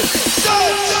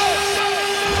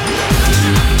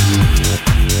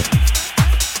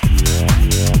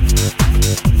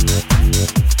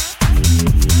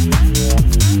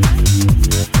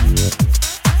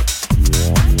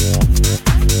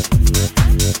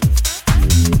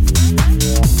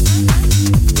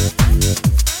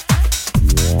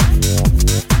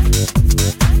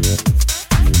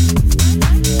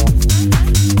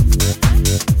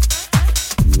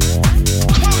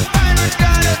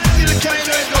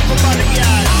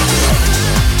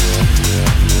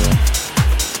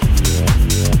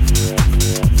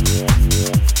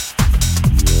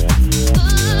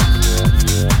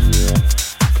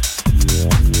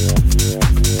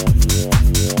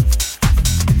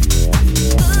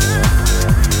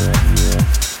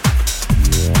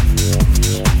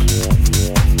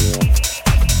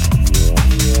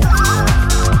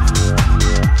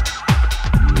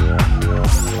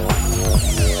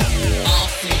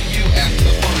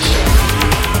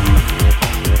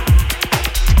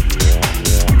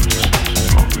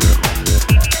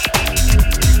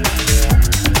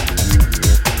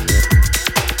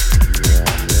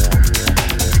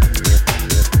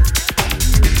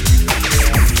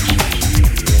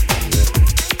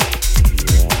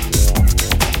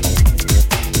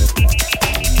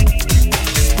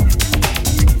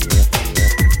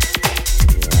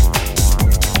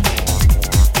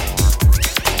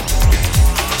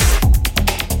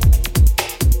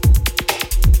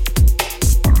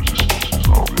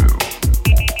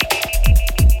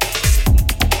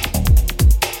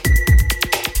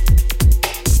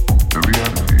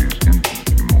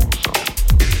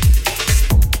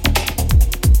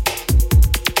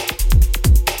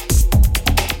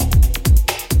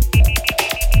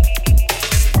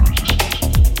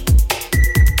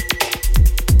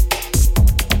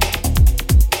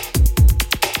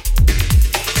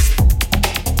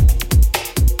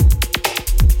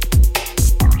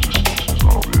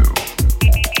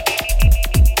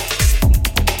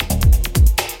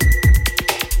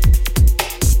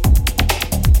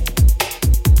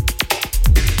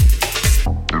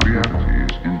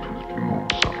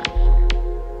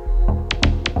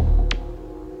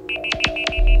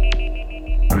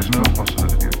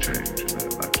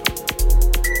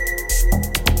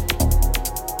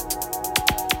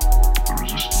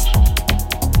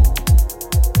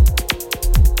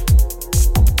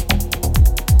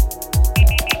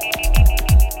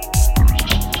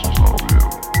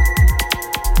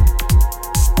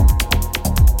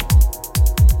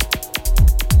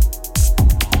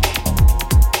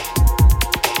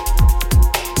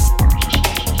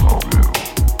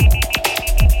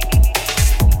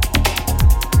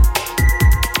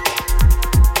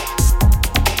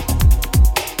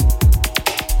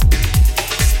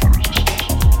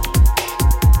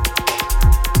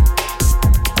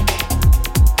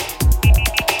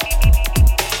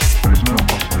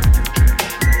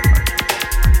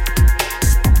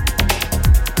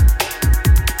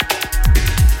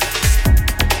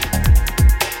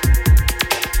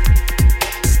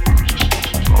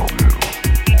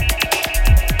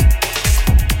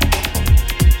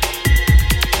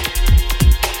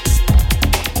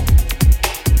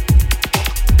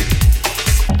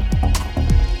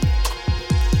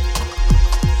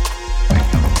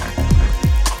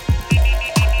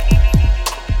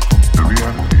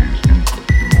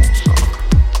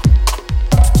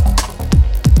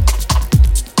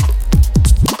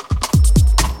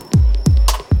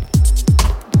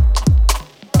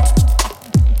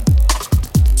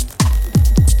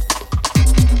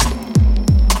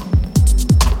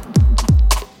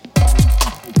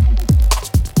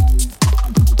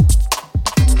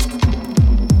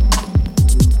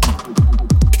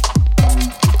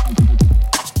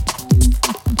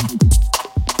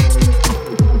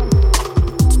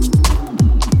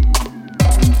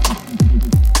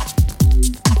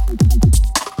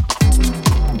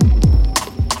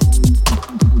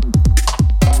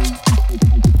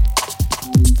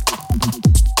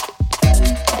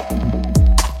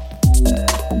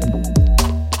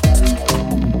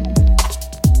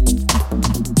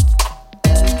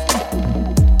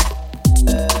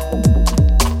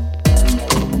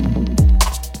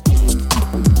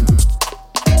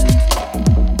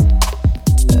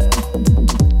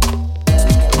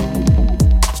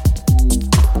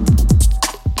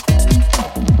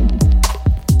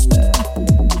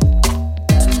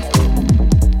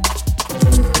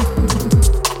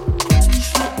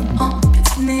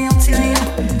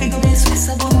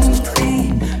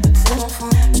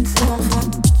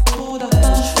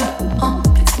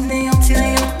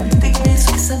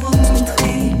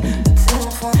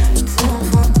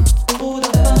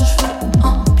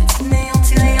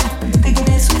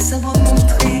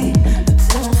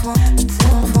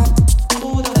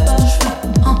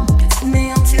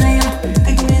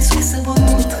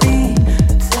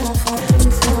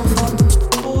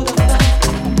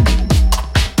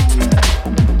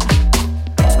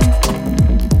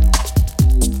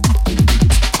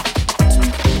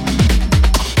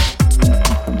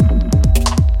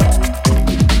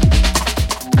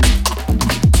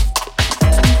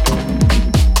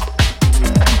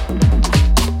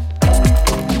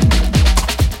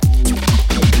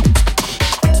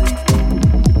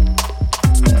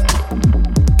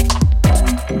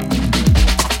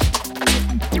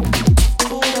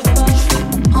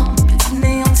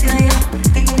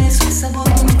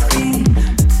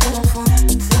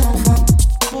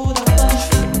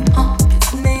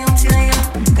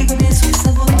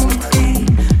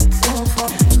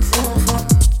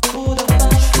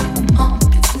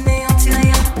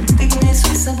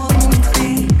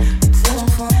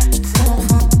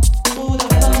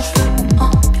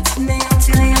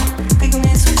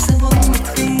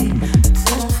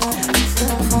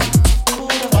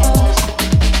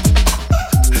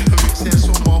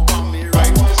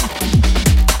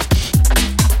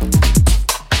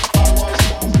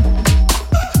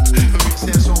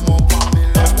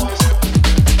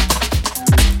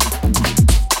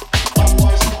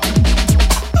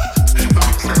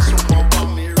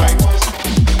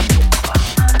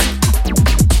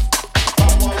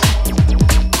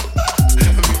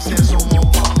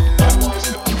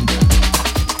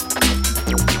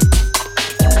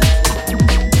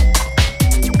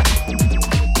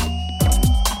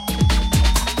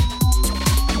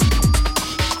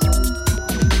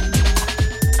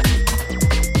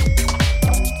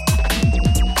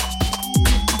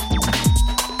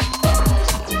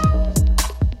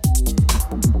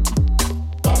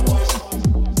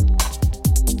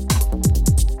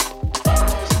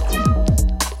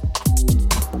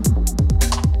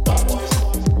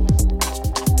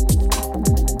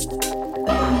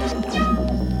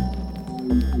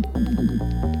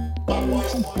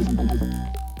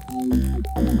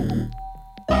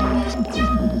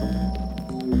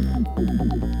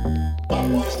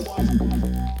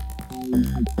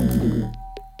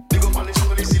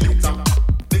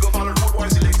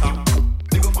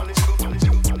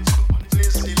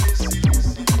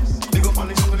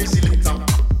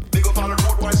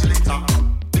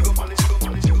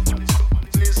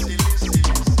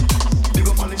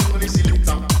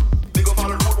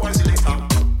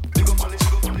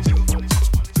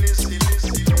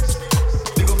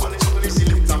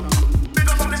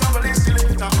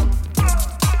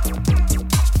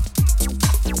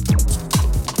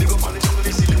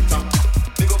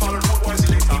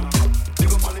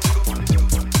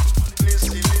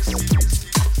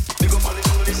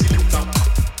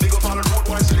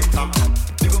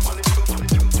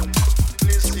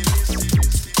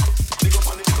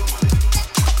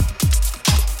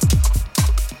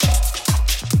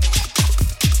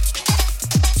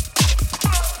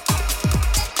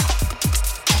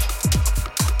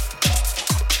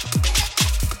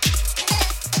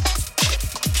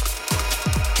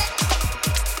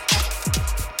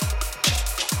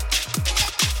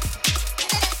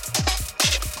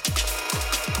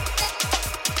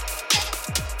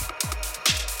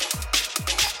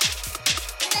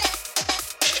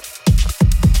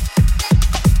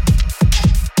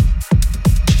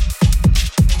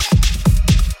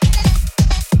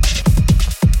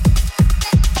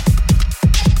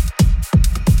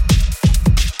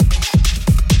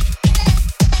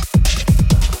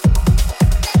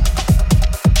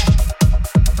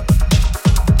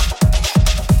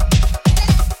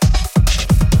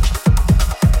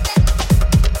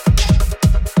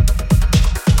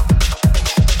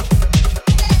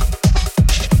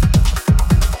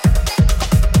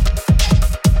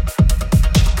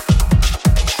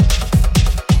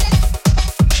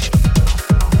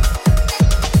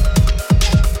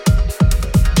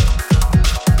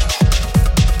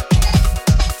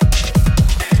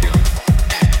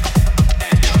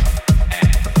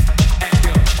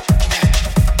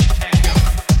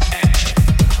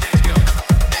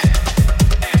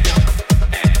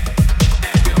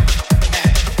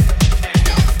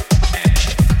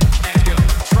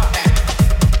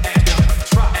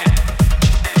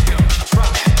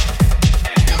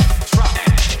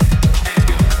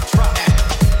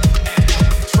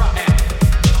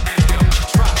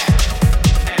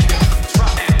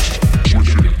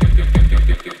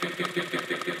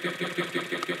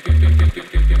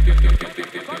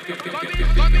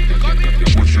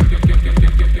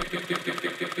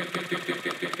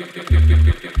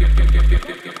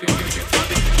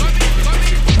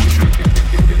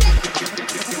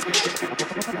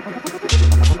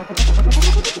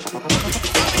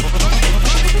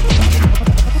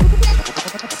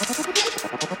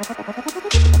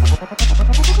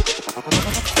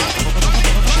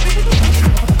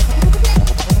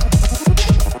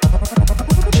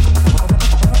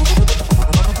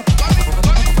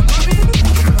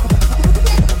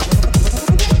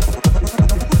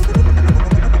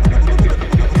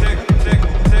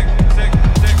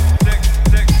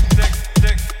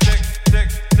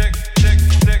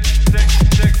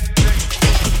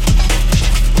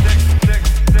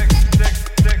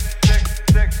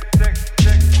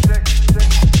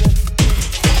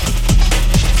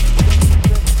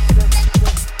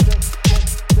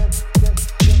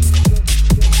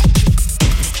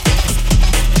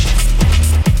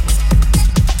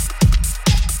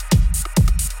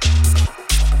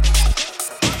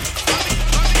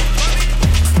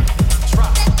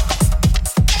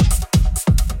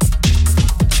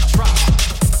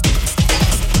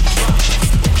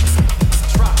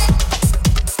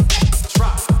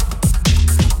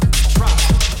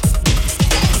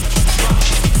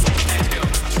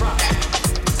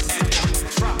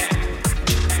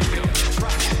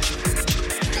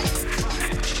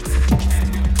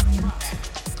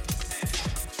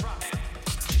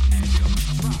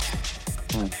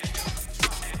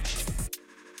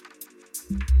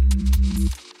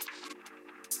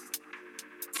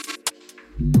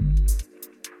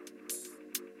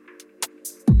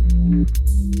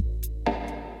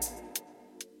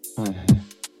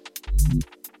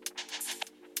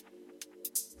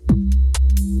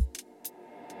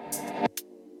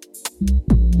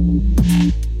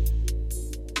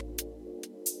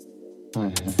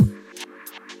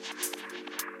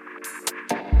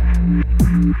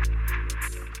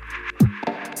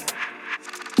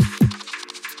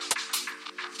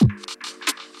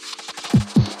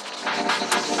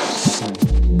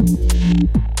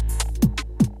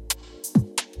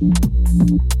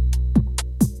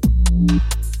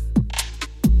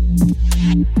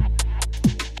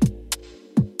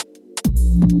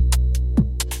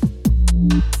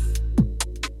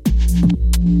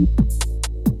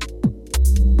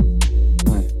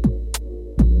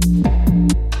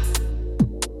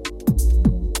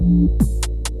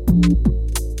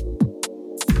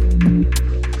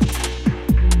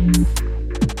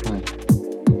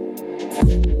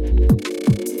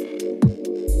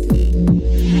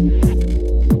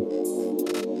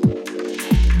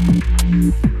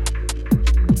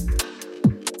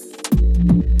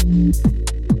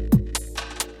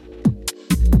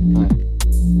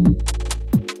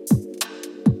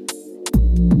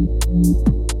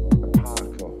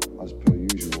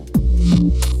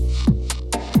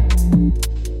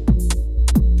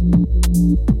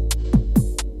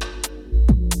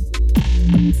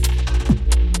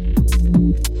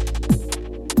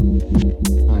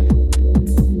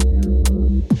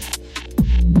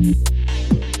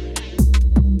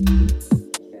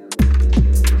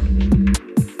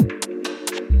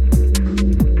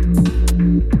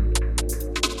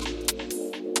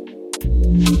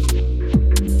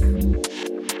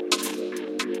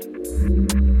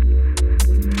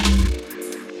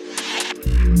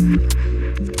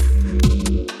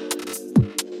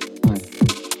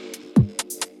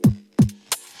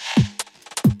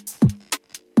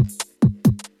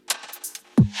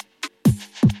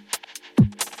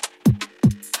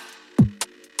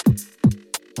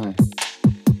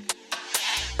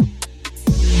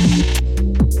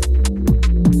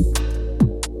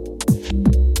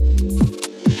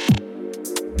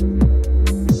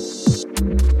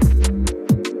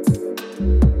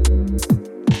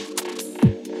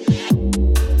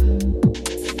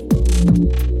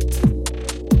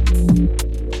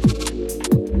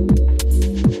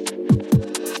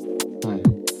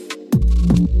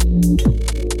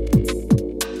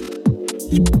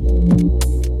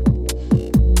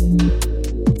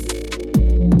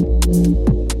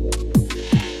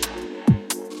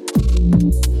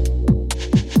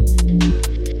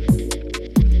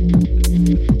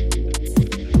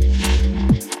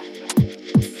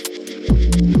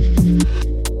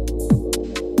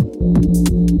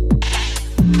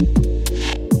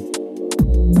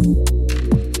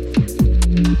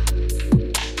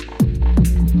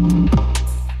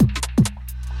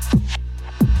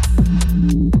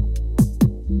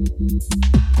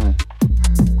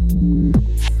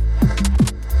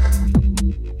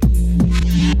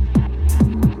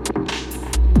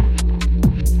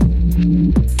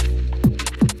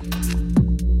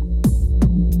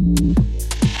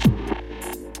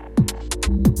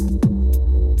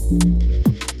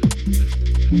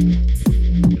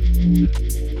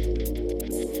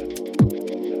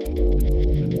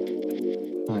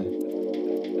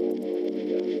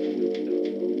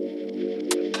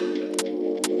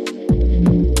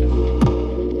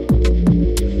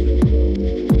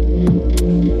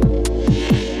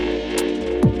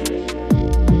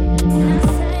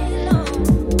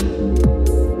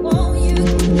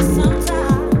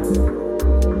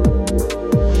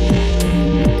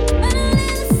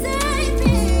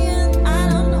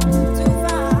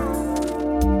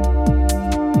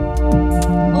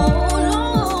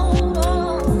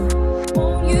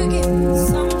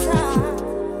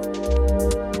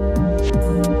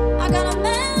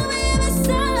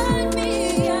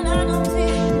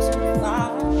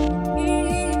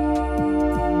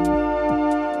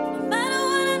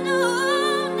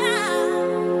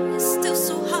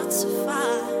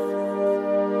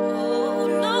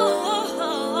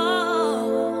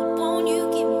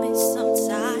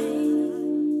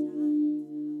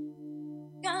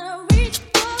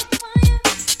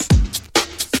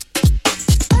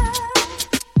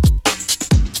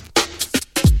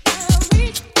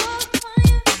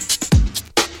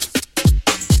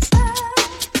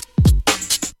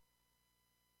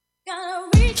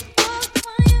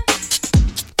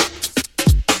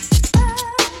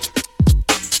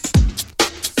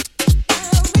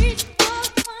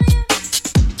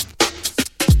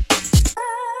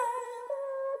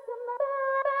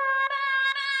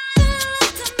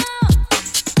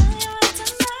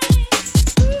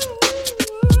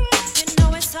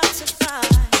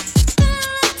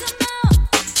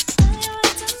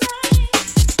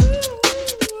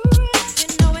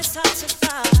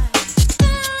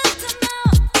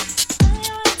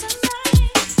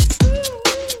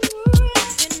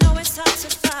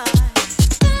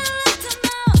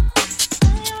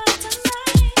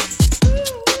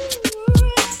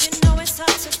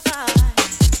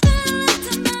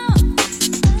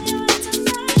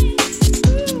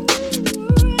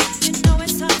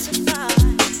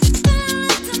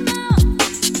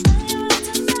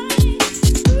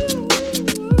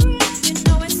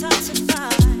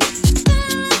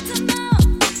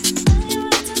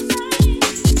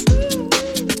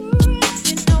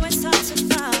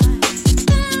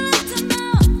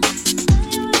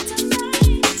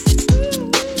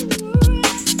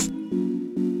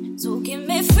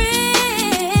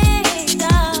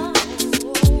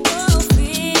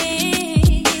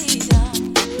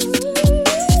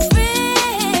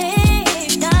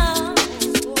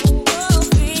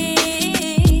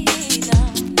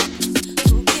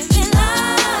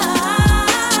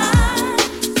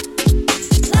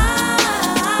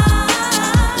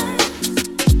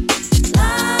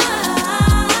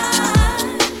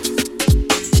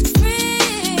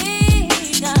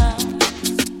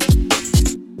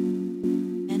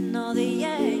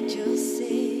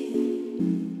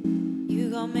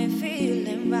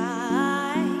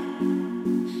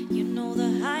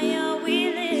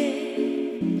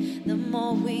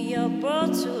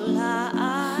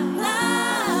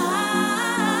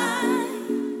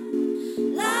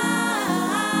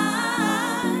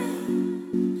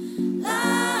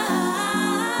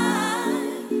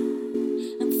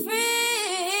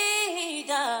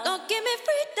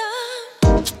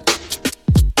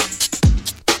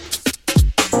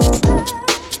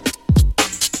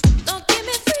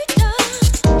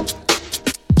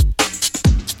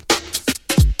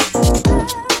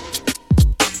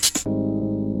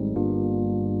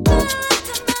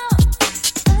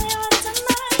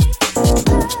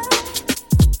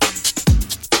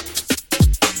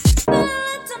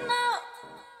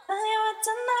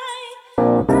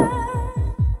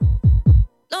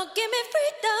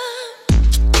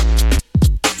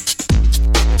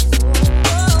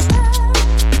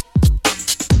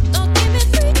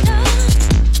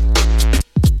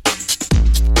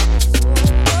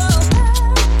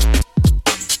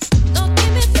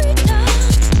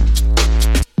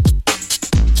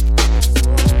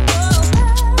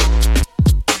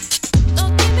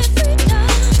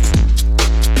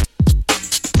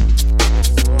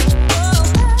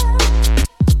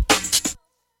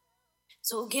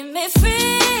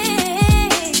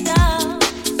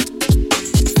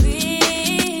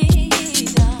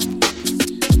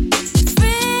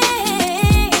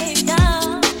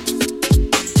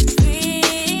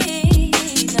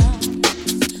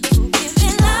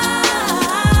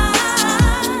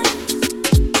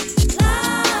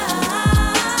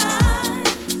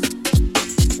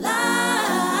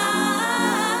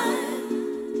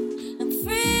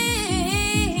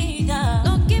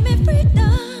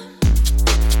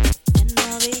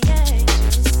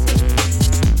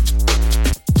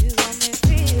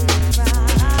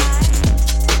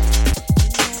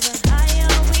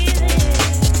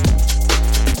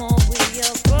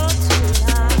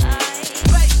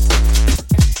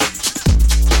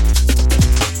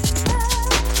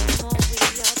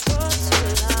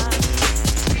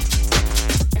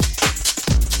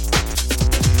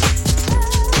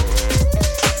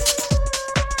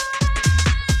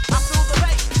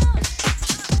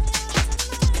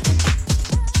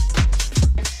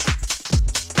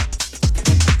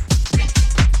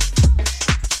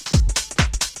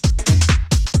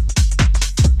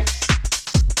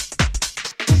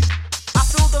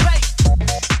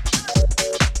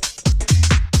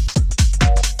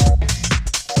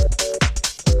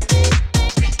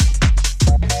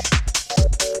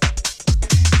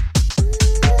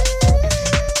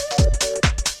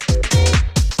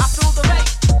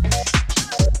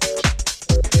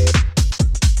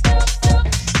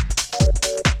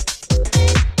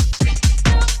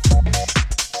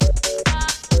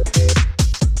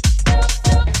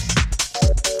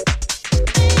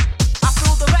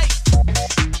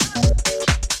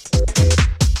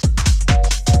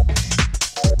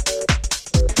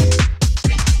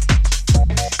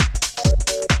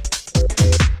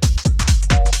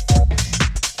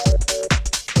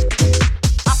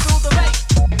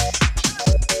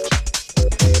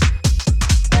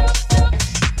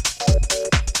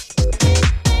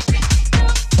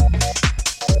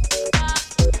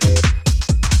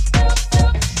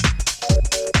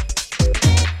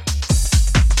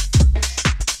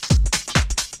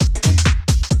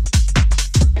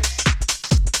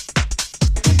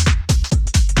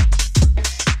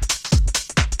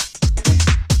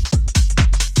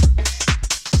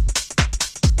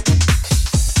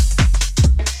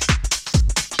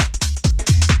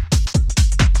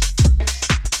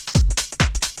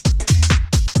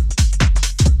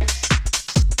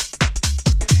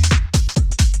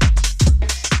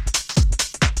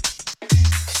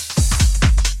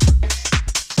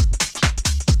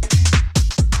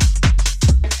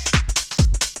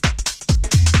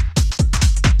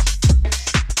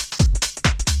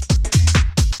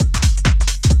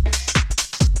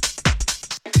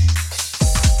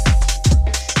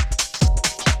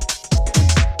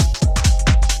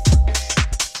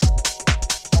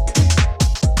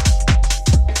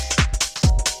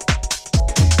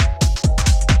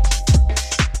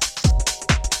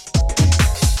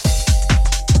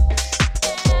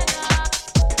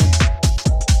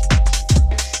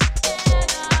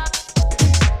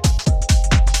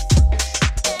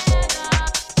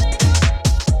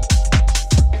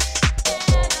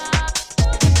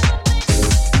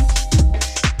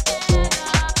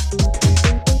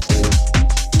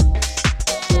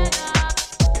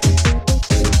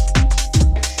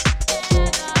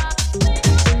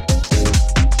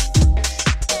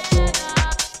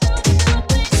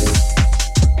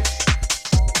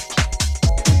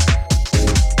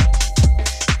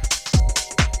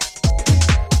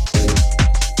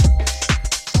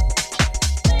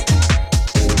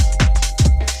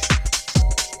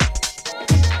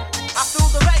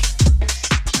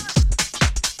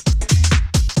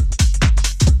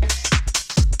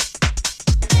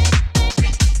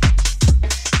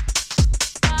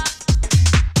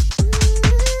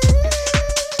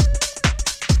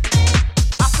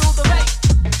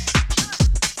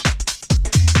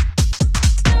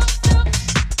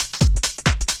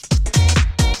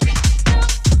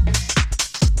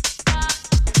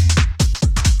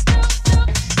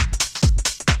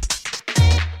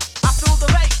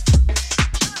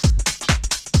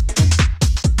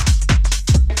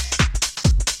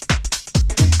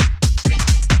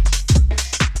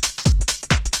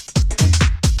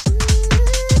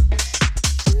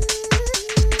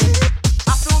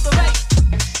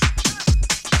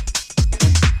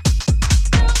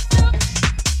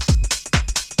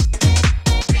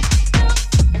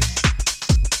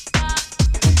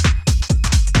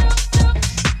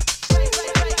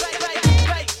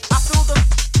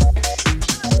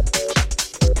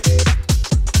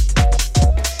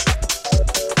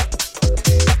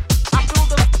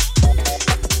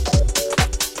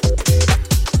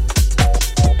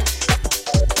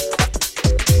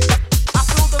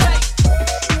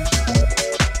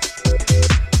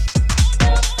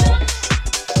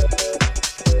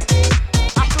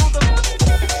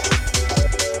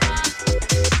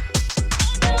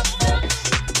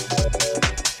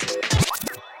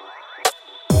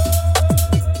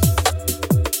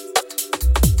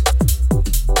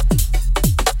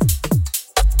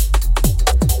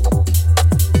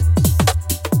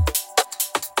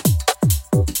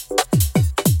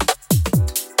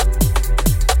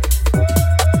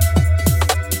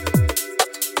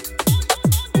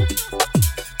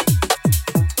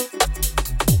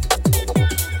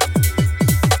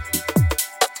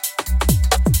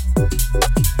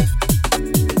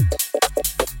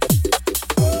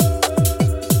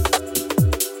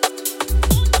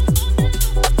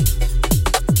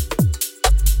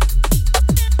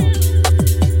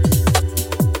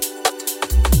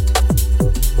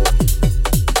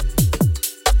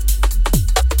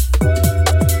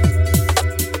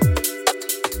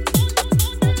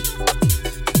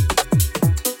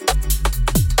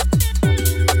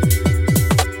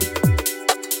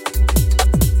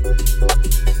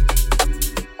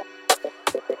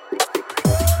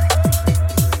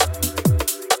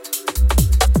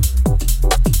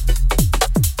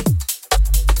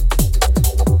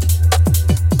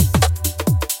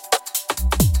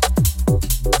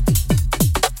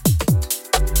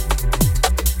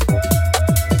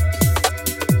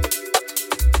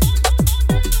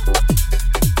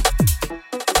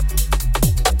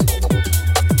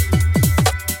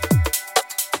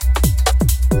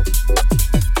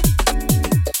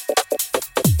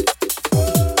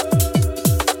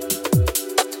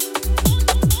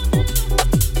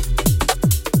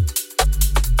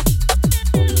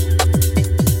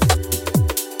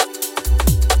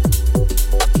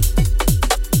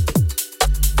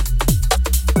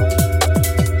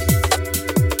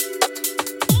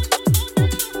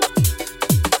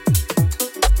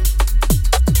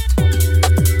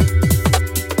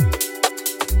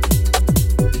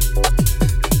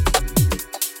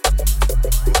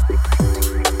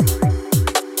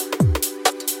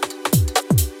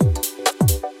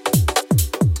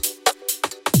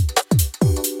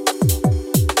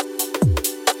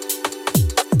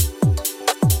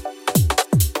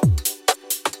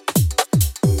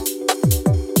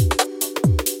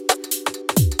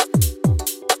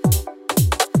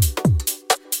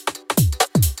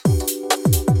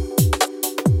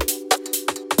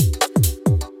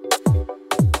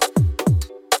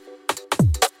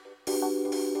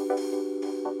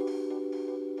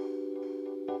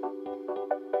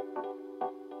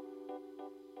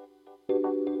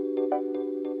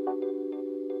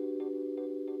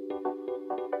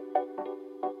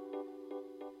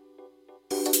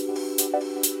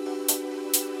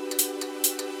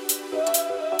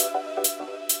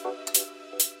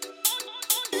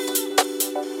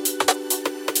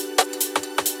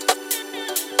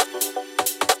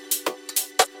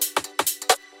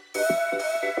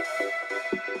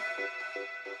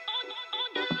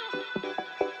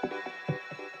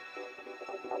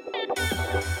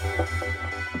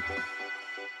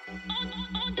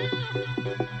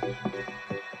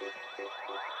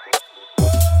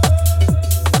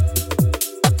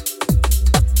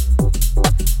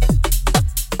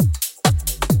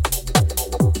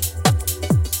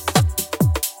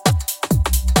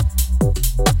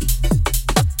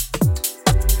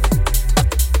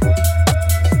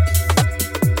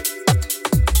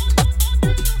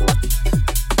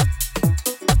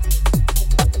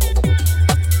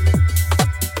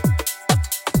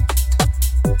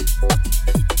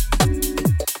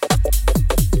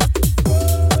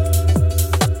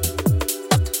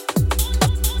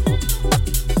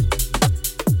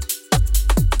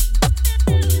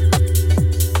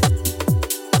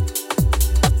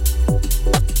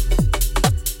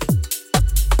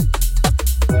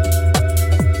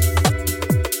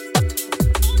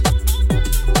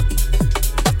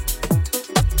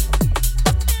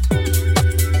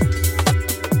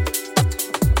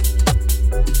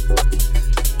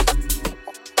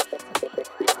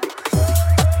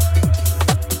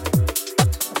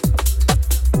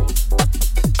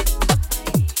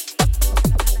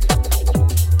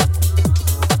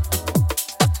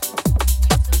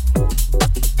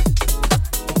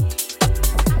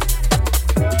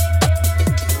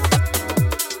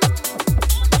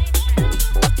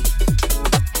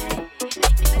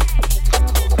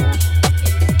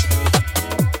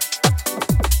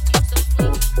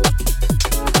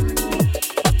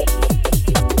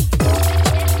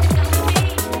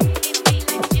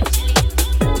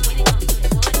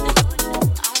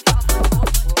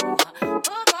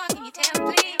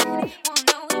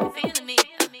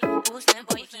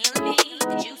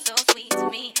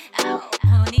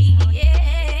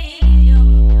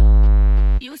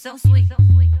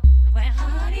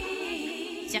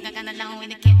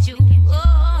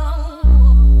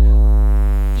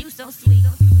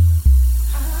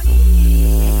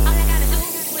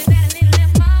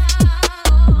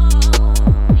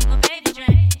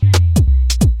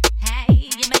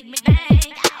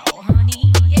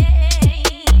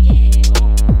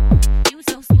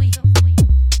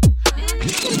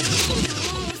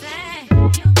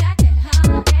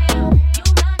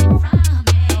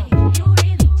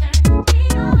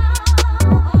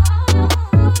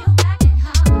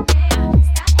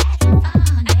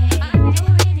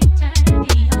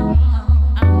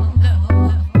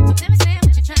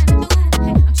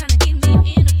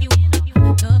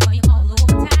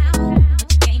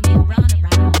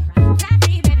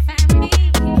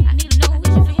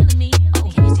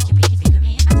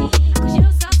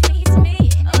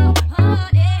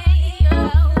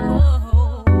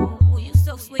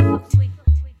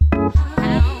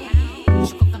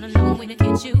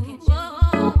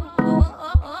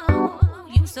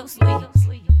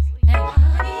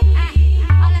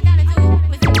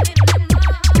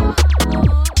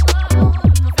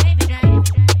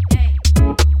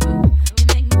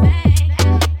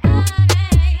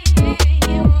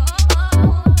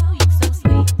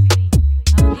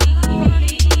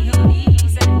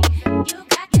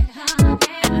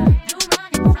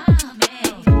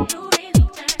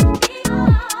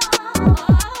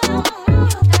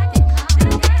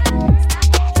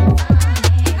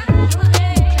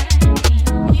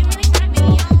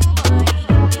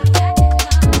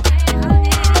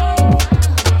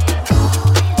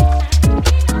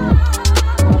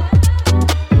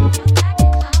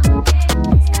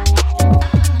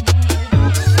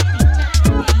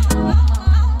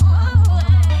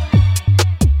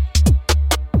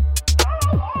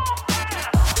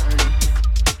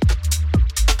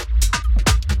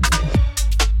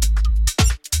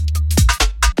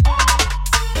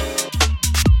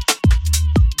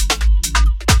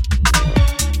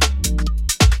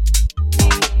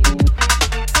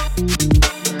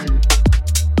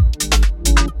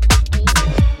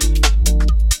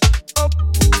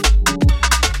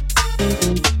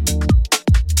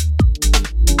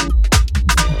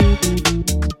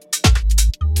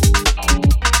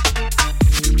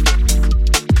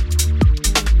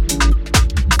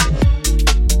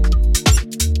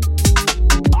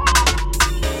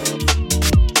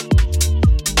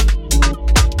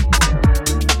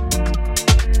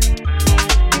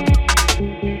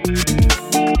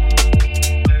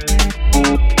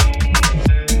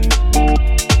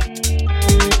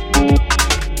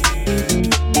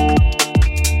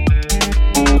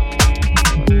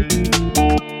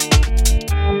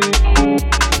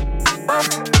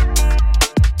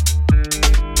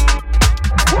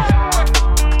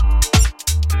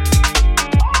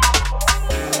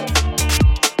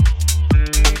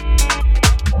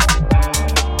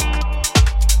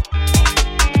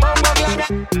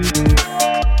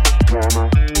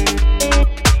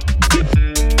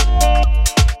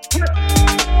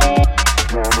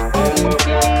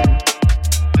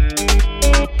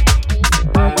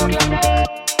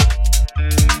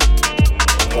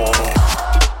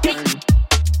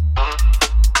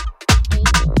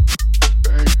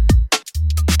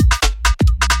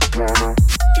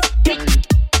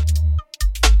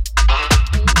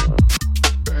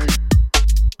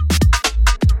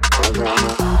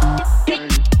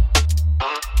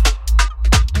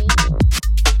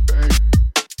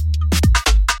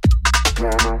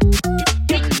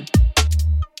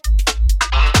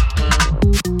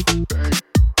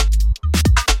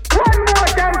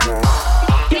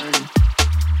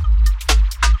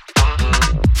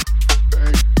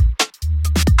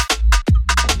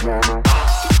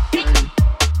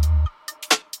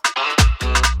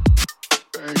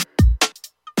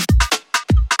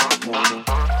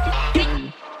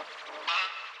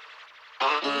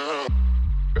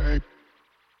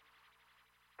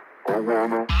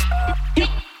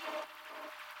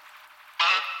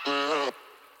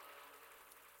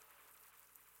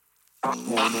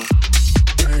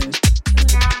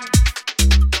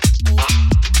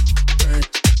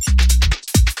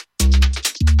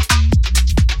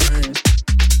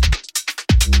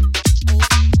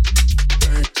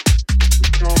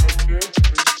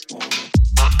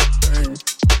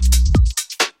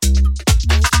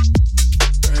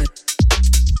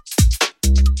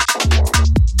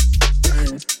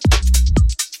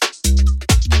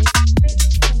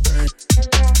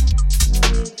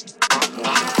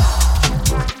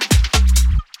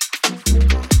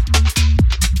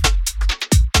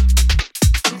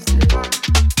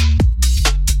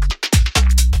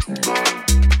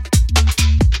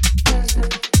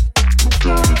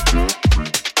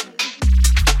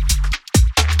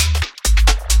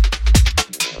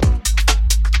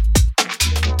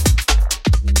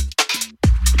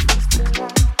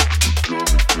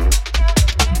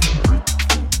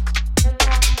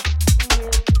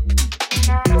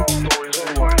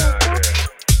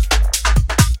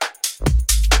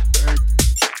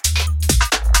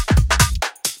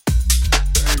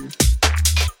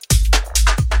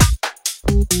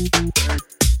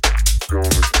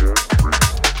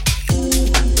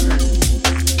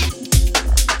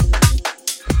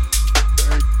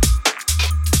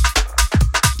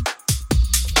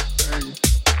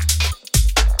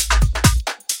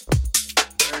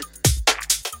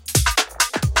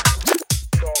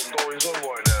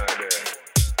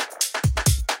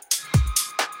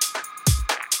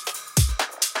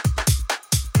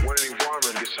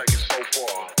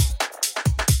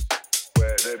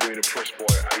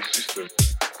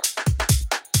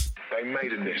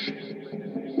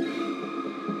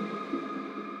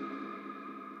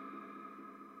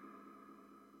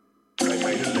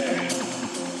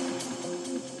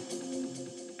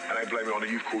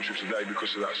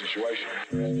 Because of that situation.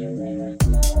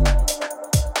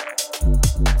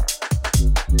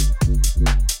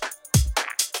 Today because of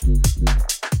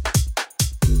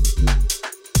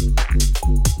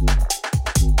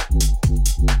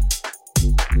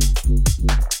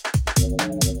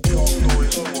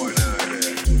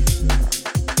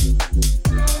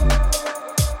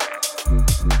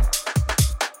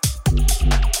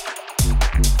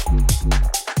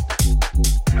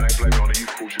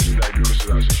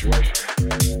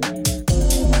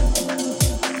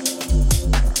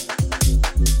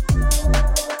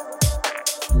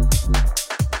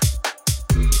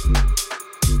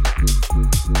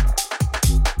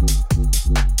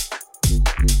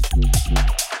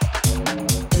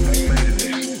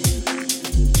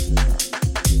situation.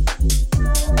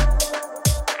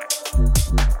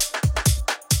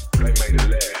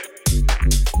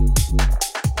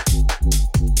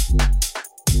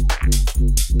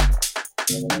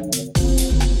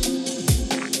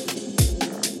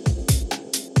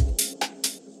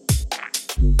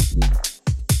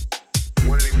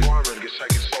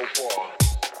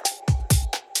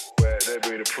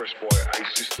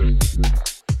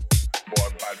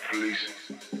 Bad police,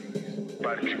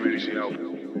 bad community help,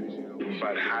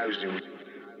 bad housing.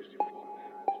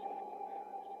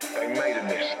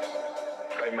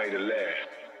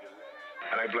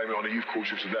 And I blame it on the youth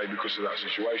culture today because of that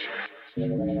situation.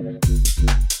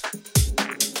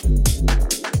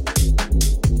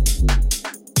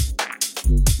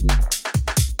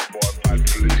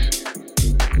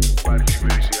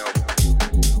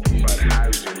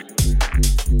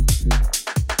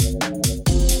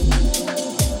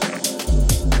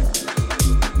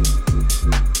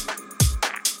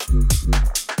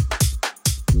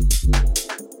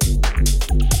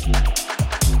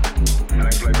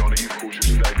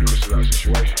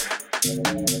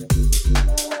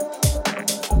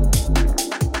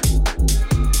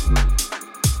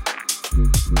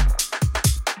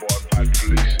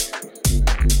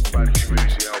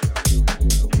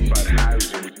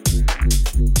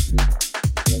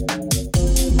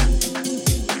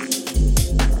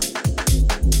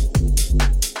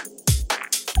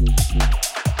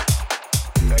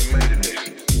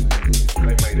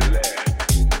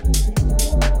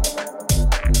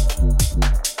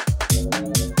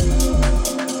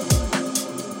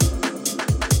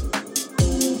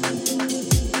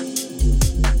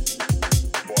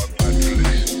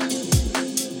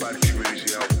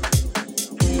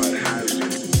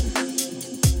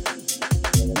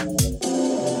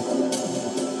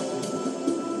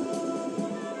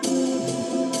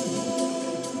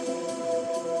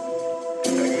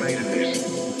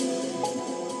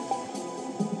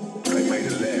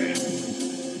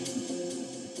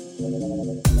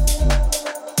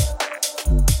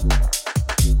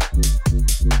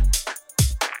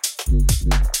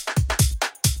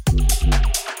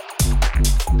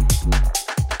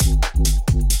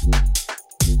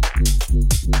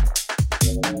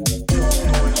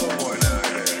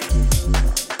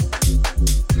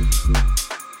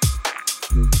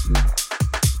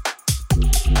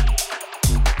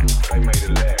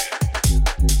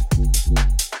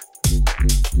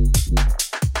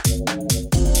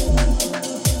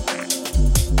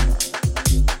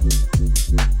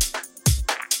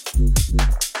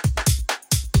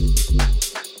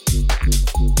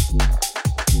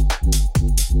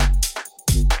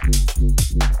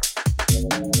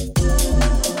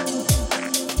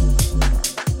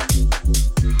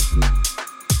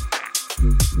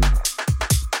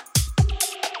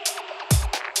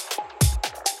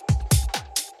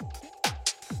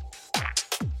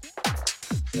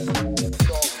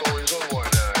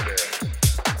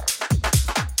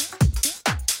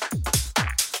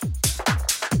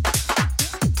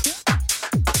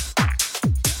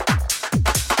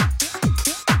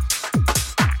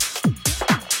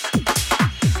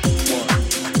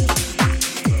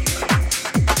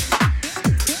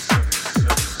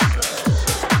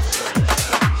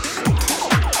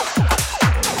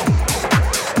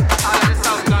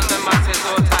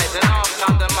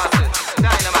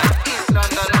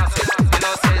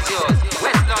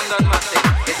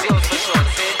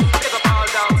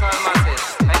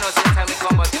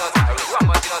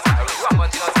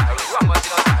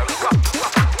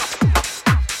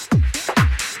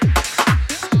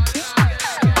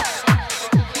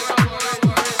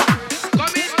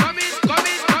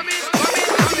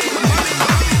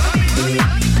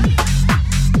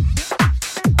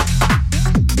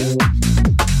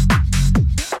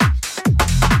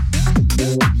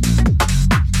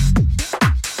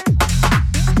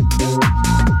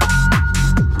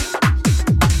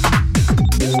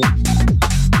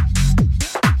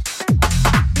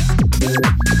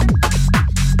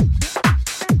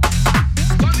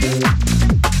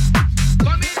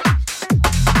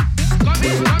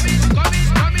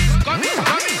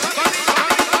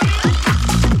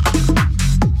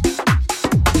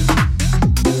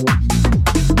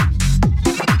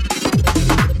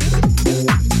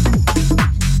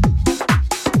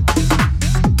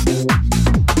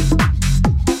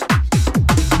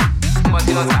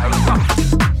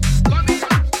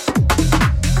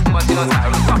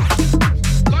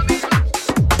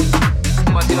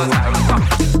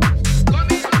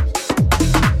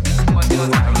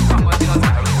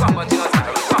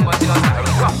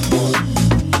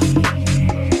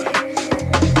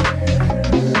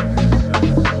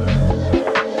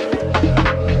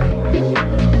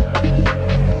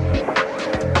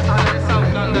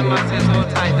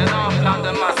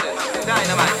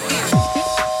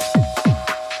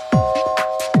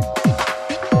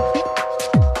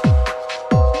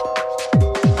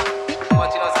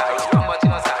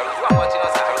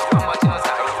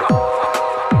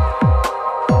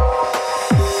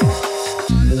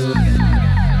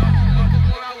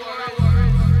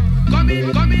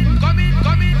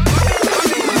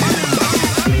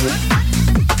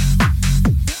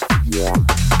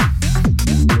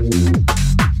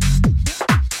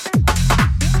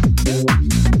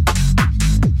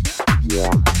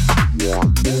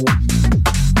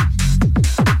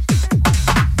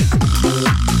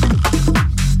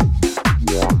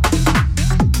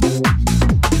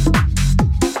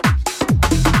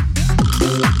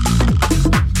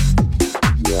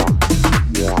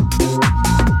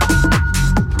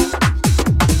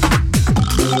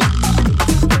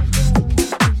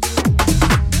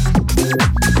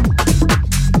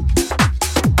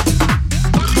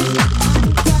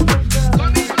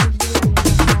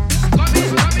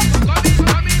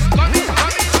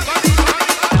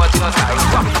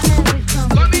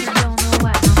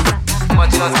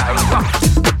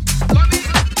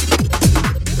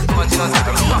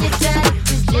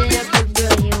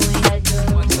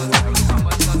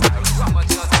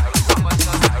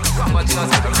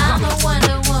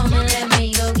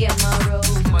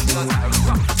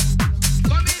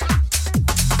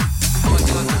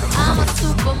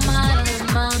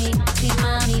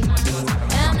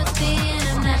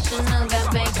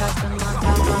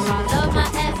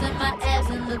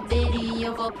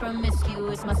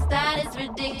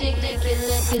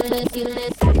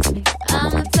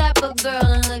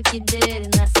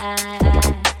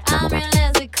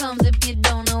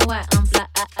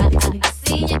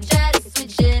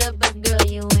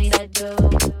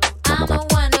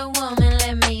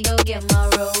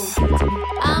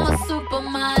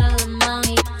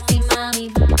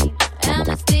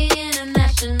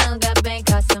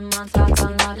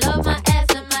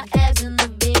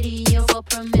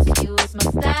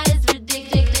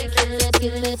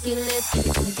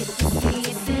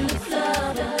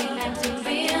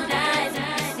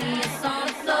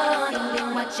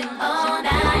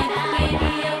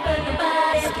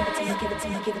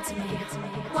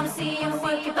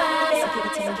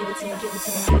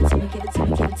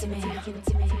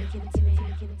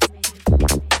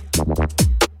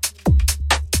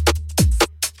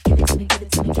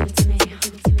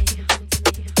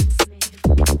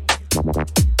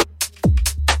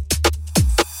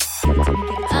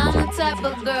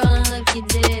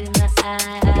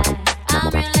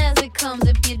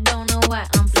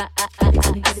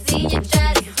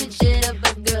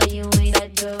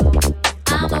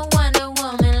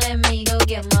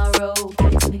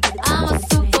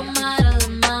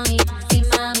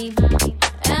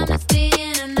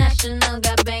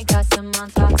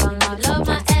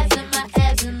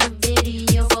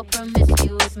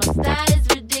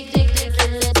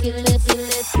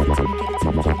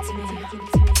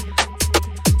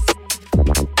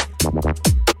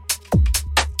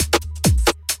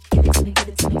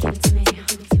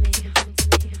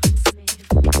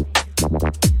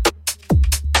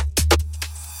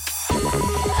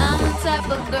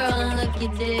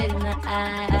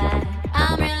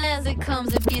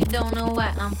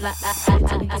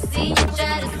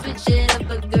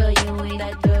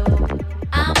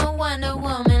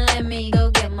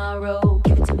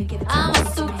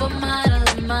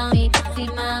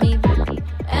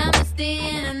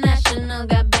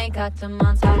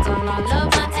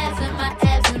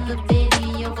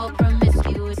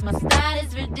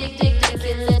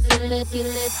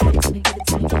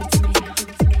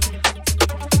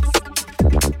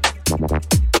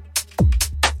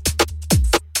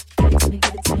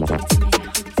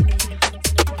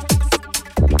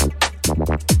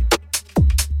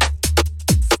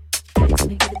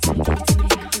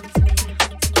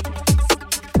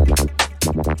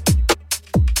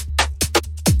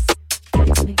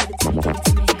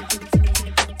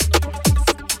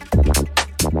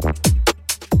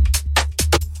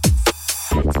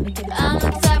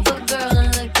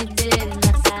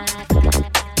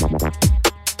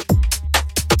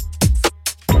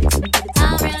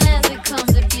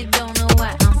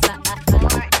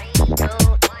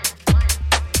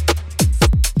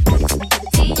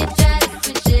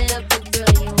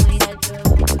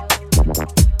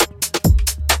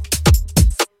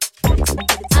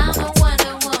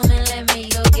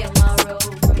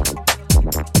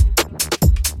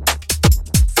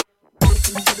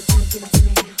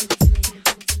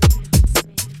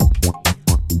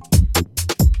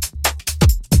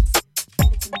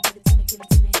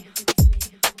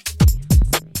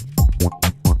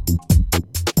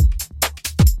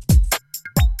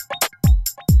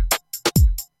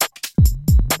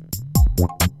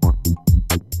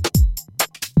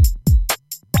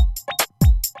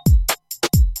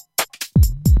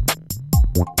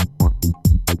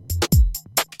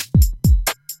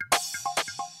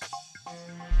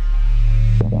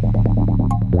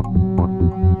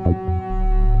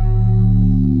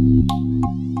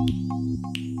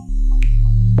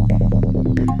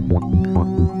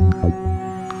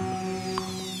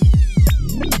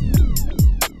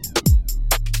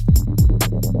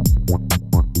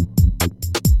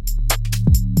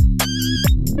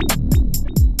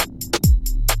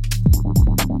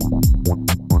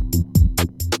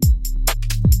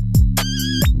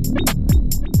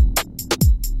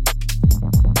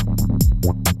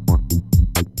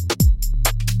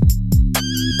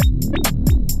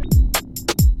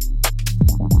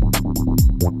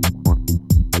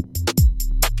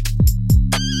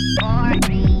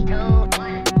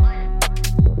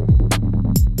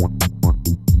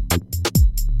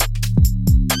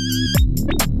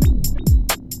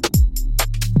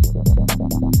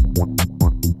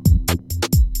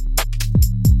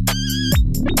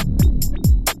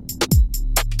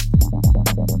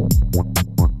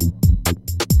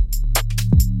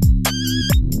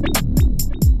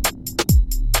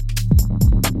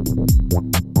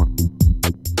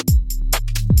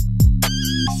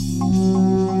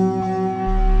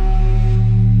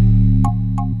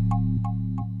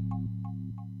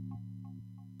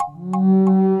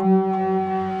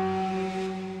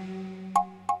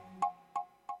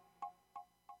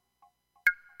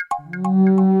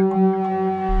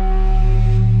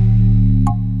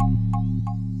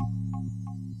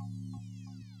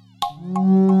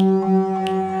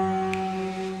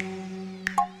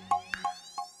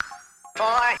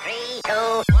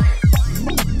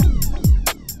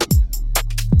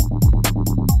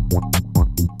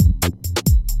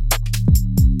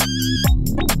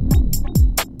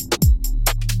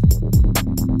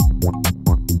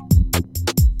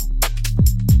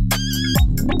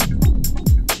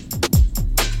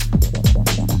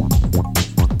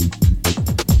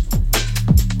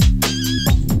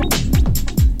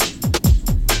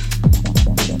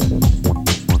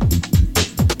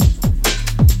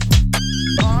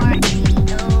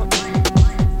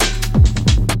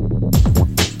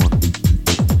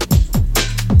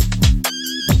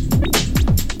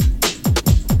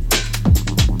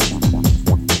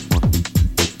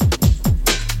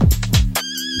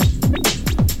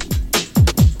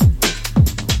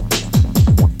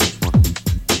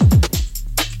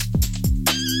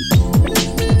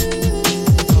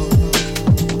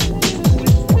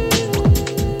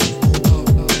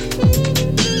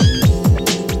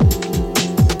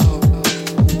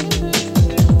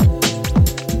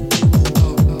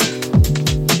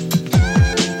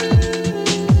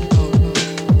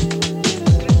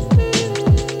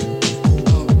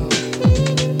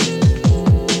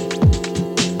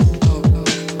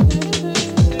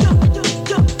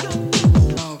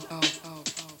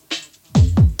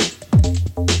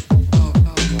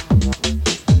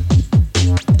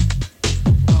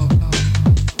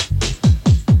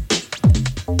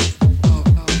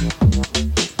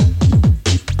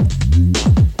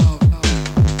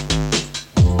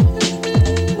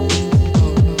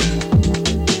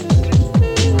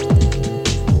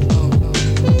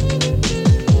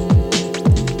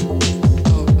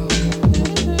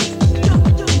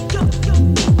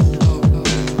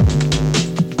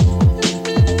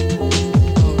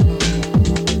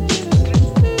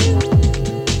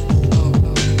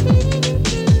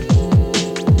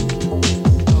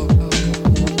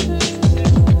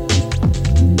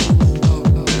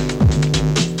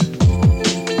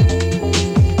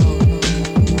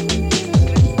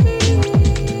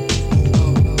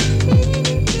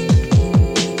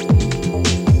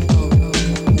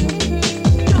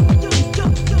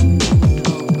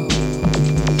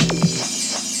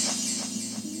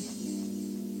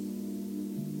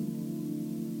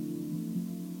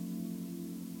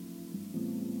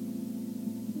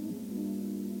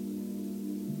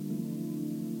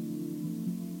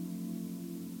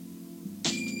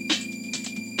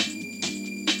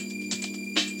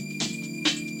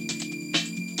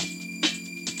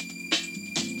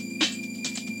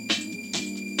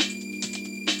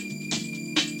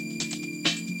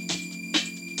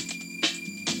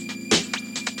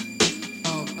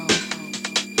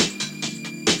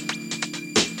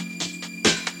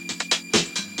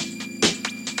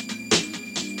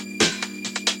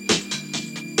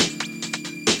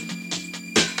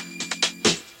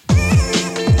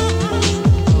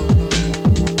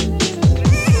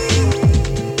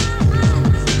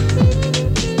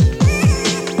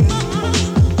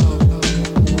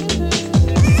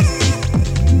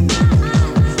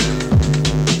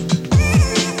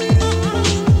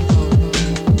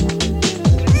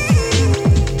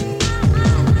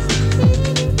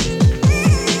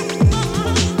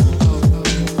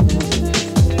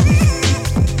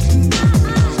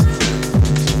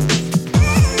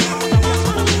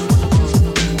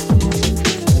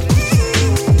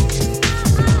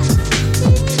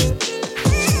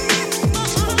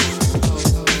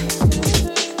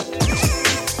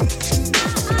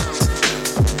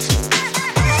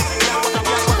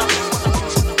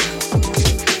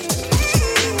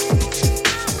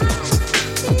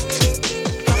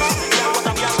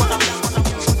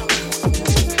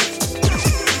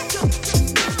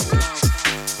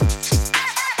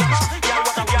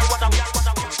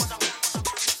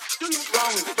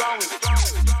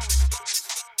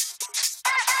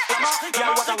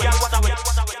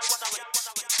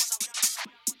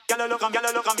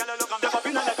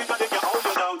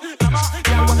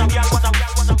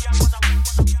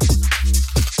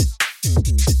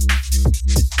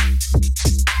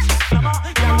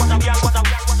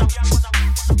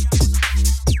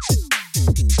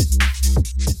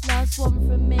 Last one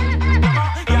from me.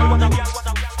 Glamour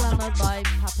by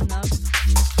Papa Nub.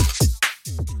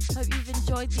 Hope you've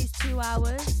enjoyed these 2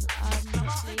 hours.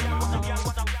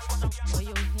 Hopefully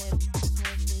you'll hear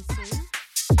me soon.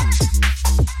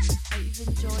 Hope you've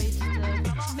enjoyed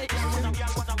the mixture that I've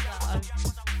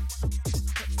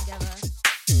put together.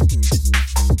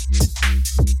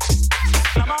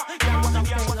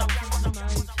 Stay locked in the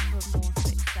mode for more 6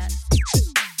 sets.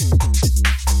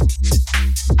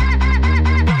 I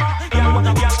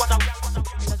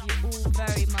love you all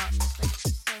very much. Thank you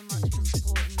so much for supporting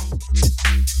me.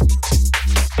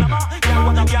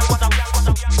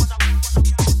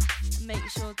 And make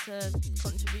sure to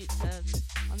contribute to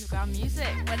underground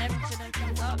music when everything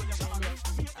opens up. Really.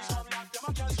 Go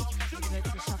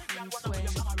to Shuffle and Swing.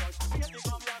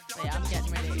 But yeah, I'm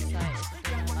getting really excited. I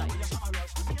don't know about you.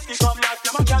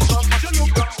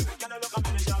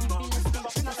 You've been listening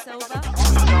to The Silver.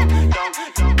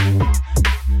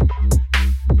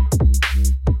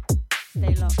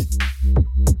 Stay locked.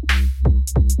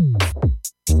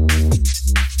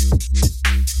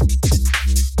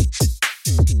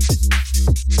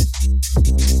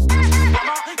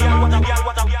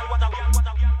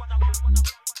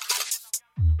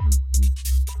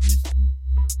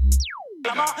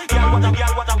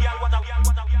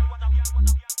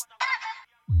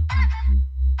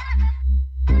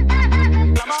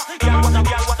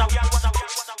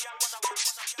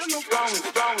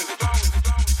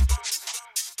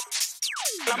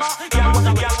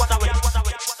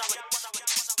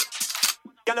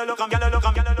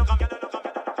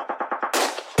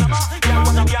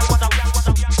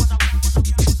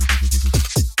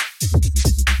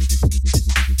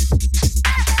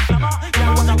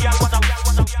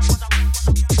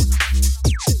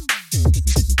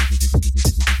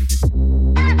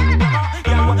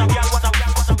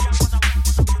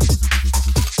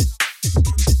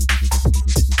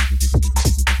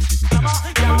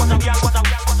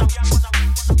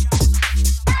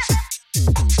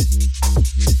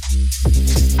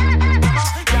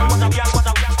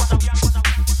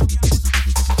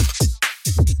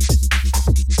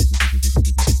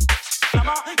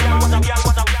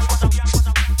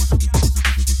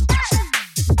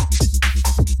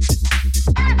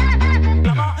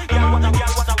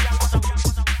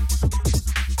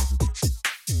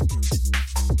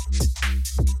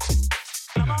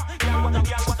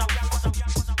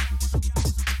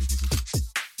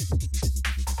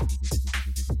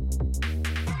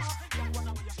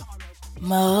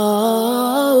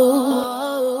 More